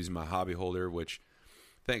of me using my hobby holder, which,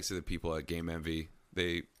 thanks to the people at Game Envy,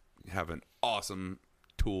 they have an awesome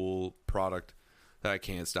tool product that I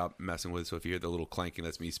can't stop messing with. So if you hear the little clanking,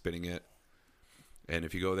 that's me spinning it. And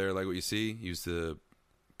if you go there, like what you see, use the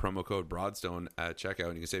promo code Broadstone at checkout,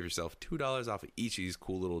 and you can save yourself $2 off of each of these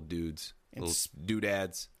cool little dudes, little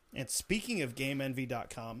doodads. And speaking of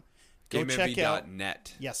GameEnvy.com, go check out...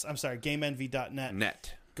 GameEnvy.net. Yes, I'm sorry, GameEnvy.net.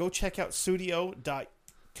 Net. Go check out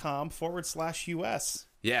Studio.com/US.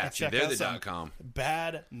 Yeah, and see, check they're out the some .com.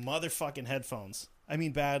 bad motherfucking headphones. I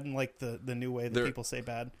mean bad in like the new way that people say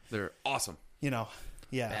bad. They're awesome. You know,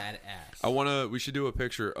 yeah. Badass. We should do a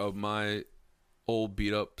picture of my old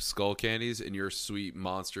beat up Skull Candies and your sweet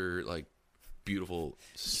monster, like, beautiful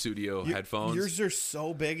studio headphones. Yours are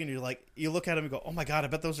so big, and you're like, you look at them and go, oh my God, I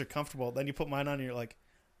bet those are comfortable. Then you put mine on and you're like,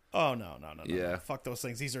 oh no. Yeah. Fuck those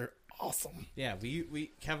things. These are awesome. Yeah,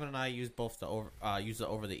 we Kevin and I use both the over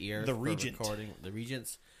the ear, The Regent. recording, the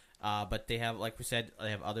Regents. But they have, like we said,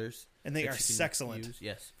 they have others, And they that are you can sexcellent. use.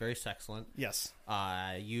 Yes, very sexcellent. Yes.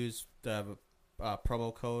 Use the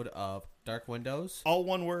promo code of Dark Windows. All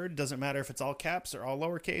one word. Doesn't matter if it's all caps or all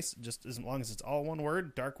lowercase. Just as long as it's all one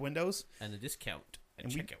word. Dark Windows. And the discount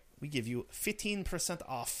and And checkout. we give you 15%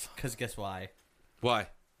 off Because guess why? Why?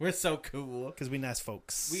 We're so cool. because we nice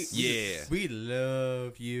folks. We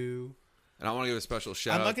love you. And I want to give a special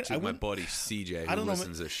shout out to my wouldn't- buddy CJ, I who don't know,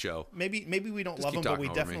 listens to this show. Maybe we don't Just love keep him, but talking we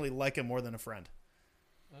over me. definitely like him more than a friend.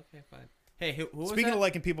 Okay, fine. Hey, who was Speaking that? of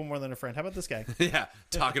liking people more than a friend, how about this guy? Yeah,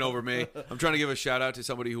 talking over me. I'm trying to give a shout out to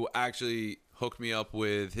somebody who actually hooked me up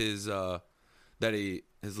with his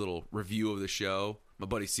little review of the show. My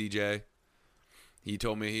buddy CJ. He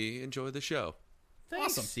told me he enjoyed the show.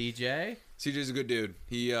 Thanks, Awesome. CJ. CJ's a good dude.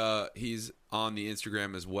 He's on the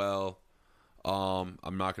Instagram as well.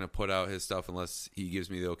 I'm not going to put out his stuff unless he gives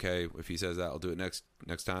me the okay. If he says that, I'll do it next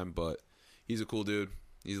time. But he's a cool dude.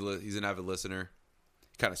 He's an avid listener.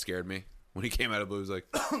 Kind of scared me when he came out of the blue. He was like,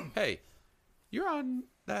 "Hey, you're on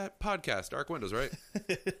that podcast, Dark Windows, right?"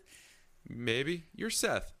 maybe. You're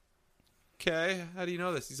Seth. Okay, how do you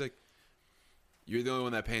know this? He's like, you're the only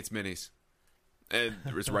one that paints minis. And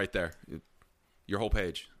it's right there. Your whole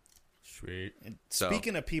page. Sweet. And So-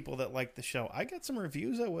 speaking of people that like the show, I got some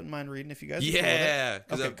reviews I wouldn't mind reading if you guys are cool with it. Yeah,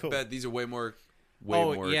 because Okay, I cool. bet these are way more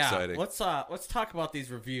yeah. exciting. Let's talk about these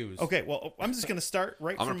reviews. Okay, well, I'm just gonna start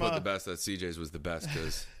right I'm from. going to put the best that CJ's was the best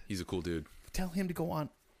because he's a cool dude. Tell him to go on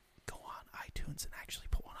iTunes and actually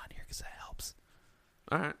put one on here because that helps.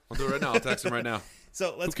 All right, I'll do it right now. I'll text him right now.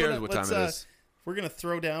 So let's Who cares go to, what time let's, it is? We're gonna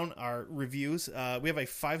throw down our reviews. We have a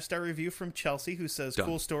 5-star review from Chelsea who says, Done.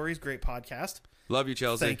 "Cool stories, great podcast." Love you,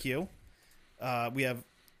 Chelsea. Thank you. We have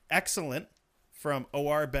excellent from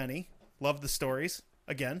OR Benny. Love the stories.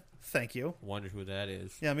 Again, thank you. Wondered who that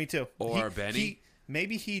is. Yeah, me too. OR Benny?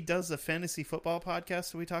 Maybe he does a fantasy football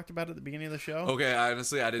podcast that we talked about at the beginning of the show. Okay,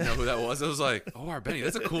 honestly, I didn't know who that was. I was like, oh, our Benny,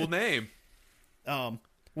 that's a cool name.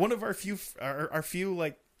 One of our few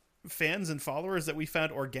like fans and followers that we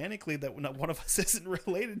found organically that not one of us isn't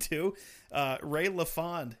related to, Ray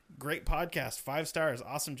LaFond. Great podcast, 5 stars,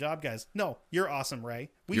 awesome job, guys. No, you're awesome, Ray.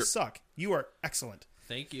 You're suck. You are excellent.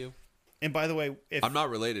 Thank you. And by the way, if I'm not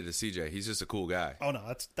related to CJ. He's just a cool guy. oh no,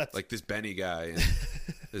 that's Like this Benny guy and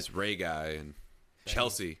this Ray guy and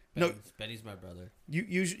Chelsea. No. Benny's my brother.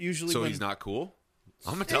 usually So when, he's not cool?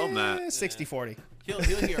 I'm going to tell him that. 60-40. He'll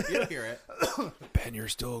hear it. Ben, you're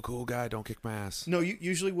still a cool guy. Don't kick my ass. No,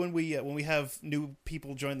 usually when we have new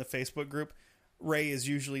people join the Facebook group, Ray is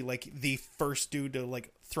usually like the first dude to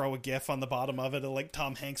like throw a GIF on the bottom of it of like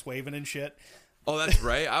Tom Hanks waving and shit. Oh, that's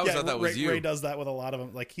Ray? I always thought that was Ray, you. Ray does that with a lot of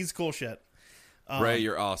them. Like he's cool shit. Ray,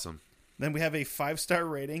 you're awesome. Then we have a 5-star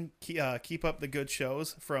rating. Keep up the good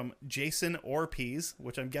shows from Jason Orpees,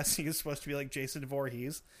 which I'm guessing is supposed to be like Jason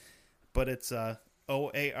Voorhees, but it's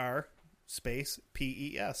OAR space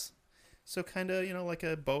PES. So kind of like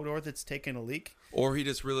a Bodor that's taking a leak. Or he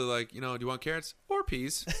just really like, do you want carrots or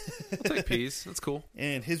peas? I'll take peas. That's cool.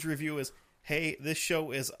 And his review is, "Hey, this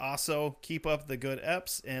show is also keep up the good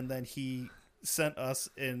eps." And then he sent us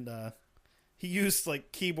in. He used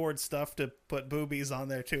like keyboard stuff to put boobies on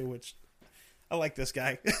there too, which I like this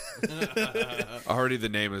guy. Already the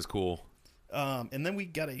name is cool. And then we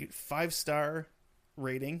got a 5-star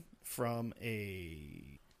rating from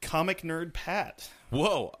a comic nerd Pat.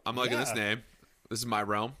 Whoa, I'm liking this Yeah. name. This is my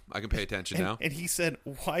realm. I can pay attention now. And he said,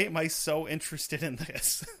 "Why am I so interested in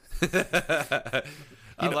this?" I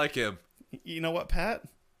like him. You know what, Pat?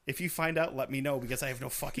 If you find out, let me know because I have no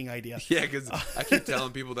fucking idea. Yeah, because I keep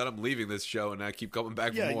telling people that I'm leaving this show and I keep coming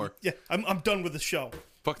back for more. Yeah, I'm done with the show.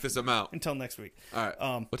 Fuck this, I'm out. Until next week. All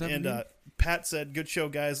right. What time and are you? Pat said, "Good show,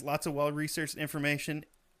 guys. Lots of well-researched information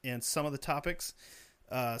and some of the topics.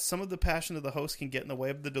 Some of the passion of the host can get in the way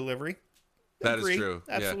of the delivery." That is Agree. true.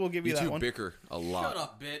 Absolutely, Yeah. we'll give you that two one. bicker a lot. Shut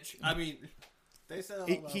up, bitch. I mean, they said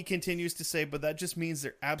all He continues to say, "But that just means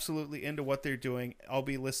they're absolutely into what they're doing. I'll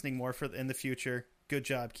be listening more in the future. Good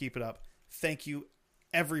job. Keep it up." Thank you,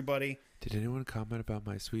 everybody. Did anyone comment about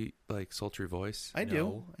my sweet, sultry voice? I do.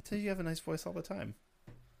 No. I tell you, you have a nice voice all the time.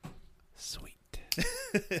 Sweet.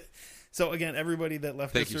 So again, everybody that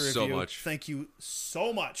left Thank us you a so review, much. thank you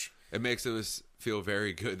so much. It makes us feel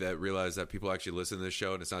very good that realize that people actually listen to this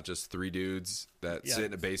show and it's not just 3 dudes that Yeah. sit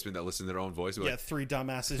in a basement that listen to their own voice. We're Yeah, like, 3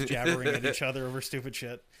 dumbasses jabbering at each other over stupid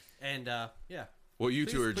shit. And yeah. well, you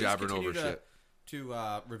two are Please jabbering continue over shit.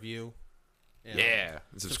 to review. And, Yeah.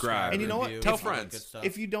 And subscribe. And you know what? review, Tell all that friends. good stuff.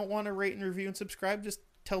 If you don't want to rate and review and subscribe, just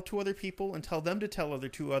tell 2 other people and tell them to tell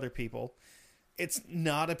 2 other people. It's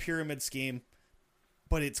not a pyramid scheme,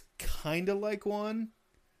 but it's kind of like one.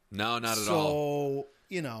 No, not at all. So,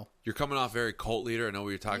 You're coming off very cult leader. I know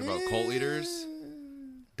we were talking about cult leaders.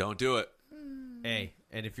 Don't do it. Hey,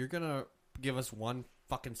 and if you're gonna give us 1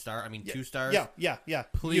 fucking star, 2 stars. Yeah.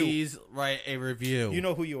 Please write a review. You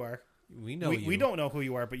know who you are. we know you. We don't know who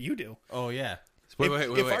you are, but you do. Oh yeah. Wait,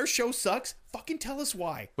 If our show sucks, fucking tell us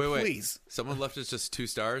why. Wait. Please. Someone left us just 2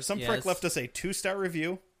 stars Some Yes. prick left us a 2-star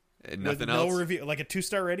review and with nothing no else. review, like a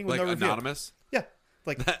 2-star rating with Like no review. anonymous. Yeah,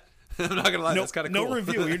 like I'm not gonna lie, no, that's kind of no cool.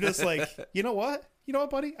 review. You're just like, you know what,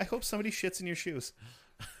 buddy? I hope somebody shits in your shoes.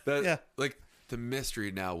 That, Yeah. Like the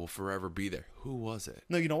mystery now will forever be there. Who was it?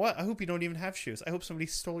 No, you know what? I hope you don't even have shoes. I hope somebody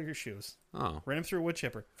stole your shoes, Oh. ran them through a wood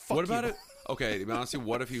chipper. Fuck What about you. it? Okay, to be honest with you,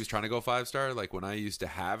 what if he was trying to go 5-star? Like when I used to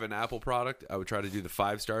have an Apple product, I would try to do the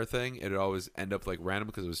 5-star thing. It'd always end up like random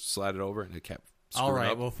because it was slided over and it kept screwing All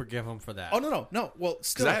right, up. we'll forgive him for that. Oh no. Well, Because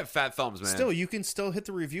still, I have fat thumbs, man. still, you can still hit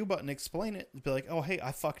the review button, explain it, be like, oh hey,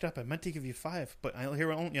 I fucked up. I meant to give you 5, but I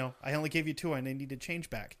only gave you 2, and I need to change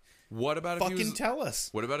back. What about if he Fucking was? tell us.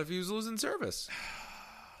 What about if he was losing service?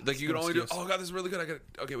 Like you could only do. excuse. Oh god, this is really good. I got.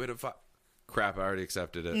 Okay, wait. Crap, I already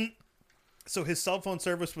accepted it. So his cell phone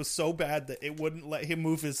service was so bad that it wouldn't let him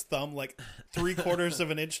move his thumb like 3/4 of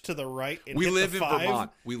an inch to the right. And We hit live the in 5.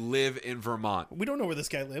 Vermont. We live in Vermont. We don't know where this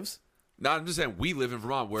guy lives. No, I'm just saying we live in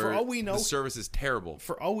Vermont where For all we know- the service is terrible.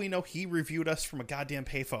 For all we know, he reviewed us from a goddamn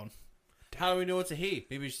payphone. How do we know it's a he?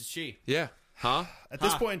 Maybe it's a she. Yeah. Huh? At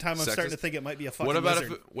this point in time, I'm starting Sexist. to think it might be a fucking What about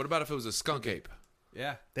lizard. if it was a skunk ape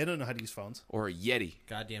Yeah. They don't know how to use phones. or a yeti,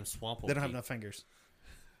 Goddamn swamp. They don't have enough fingers.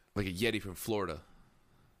 like a yeti from Florida?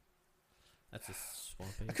 That's a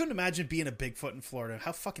swamp. I couldn't imagine being a Bigfoot in Florida.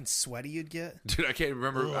 How fucking sweaty you'd get. Dude, I can't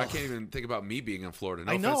remember. I can't even think about me being in Florida.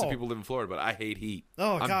 No I offense to know. people who live in Florida, but I hate heat.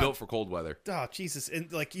 Oh, I'm God. built for cold weather. Oh, Jesus.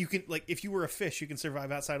 And like you can if you were a fish, you can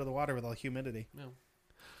survive outside of the water with all humidity. No.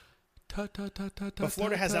 But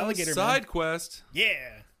Florida has alligator, man. Side quest.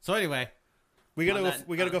 Yeah. So anyway, We gotta On go, that-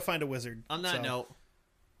 we gotta on- go find a wizard. on that So, note,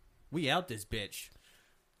 we out this bitch.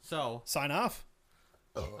 So, sign off.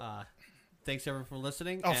 thanks everyone for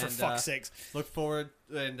listening. Oh, for and, fuck's sakes. Look forward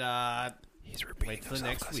and He's repeating wait for the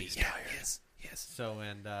next week. Yes. Yes. So,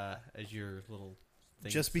 and as your little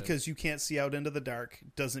thing Just says, because you can't see out into the dark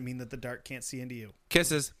doesn't mean that the dark can't see into you.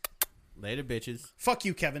 Kisses. later, bitches. Fuck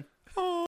you, Kevin.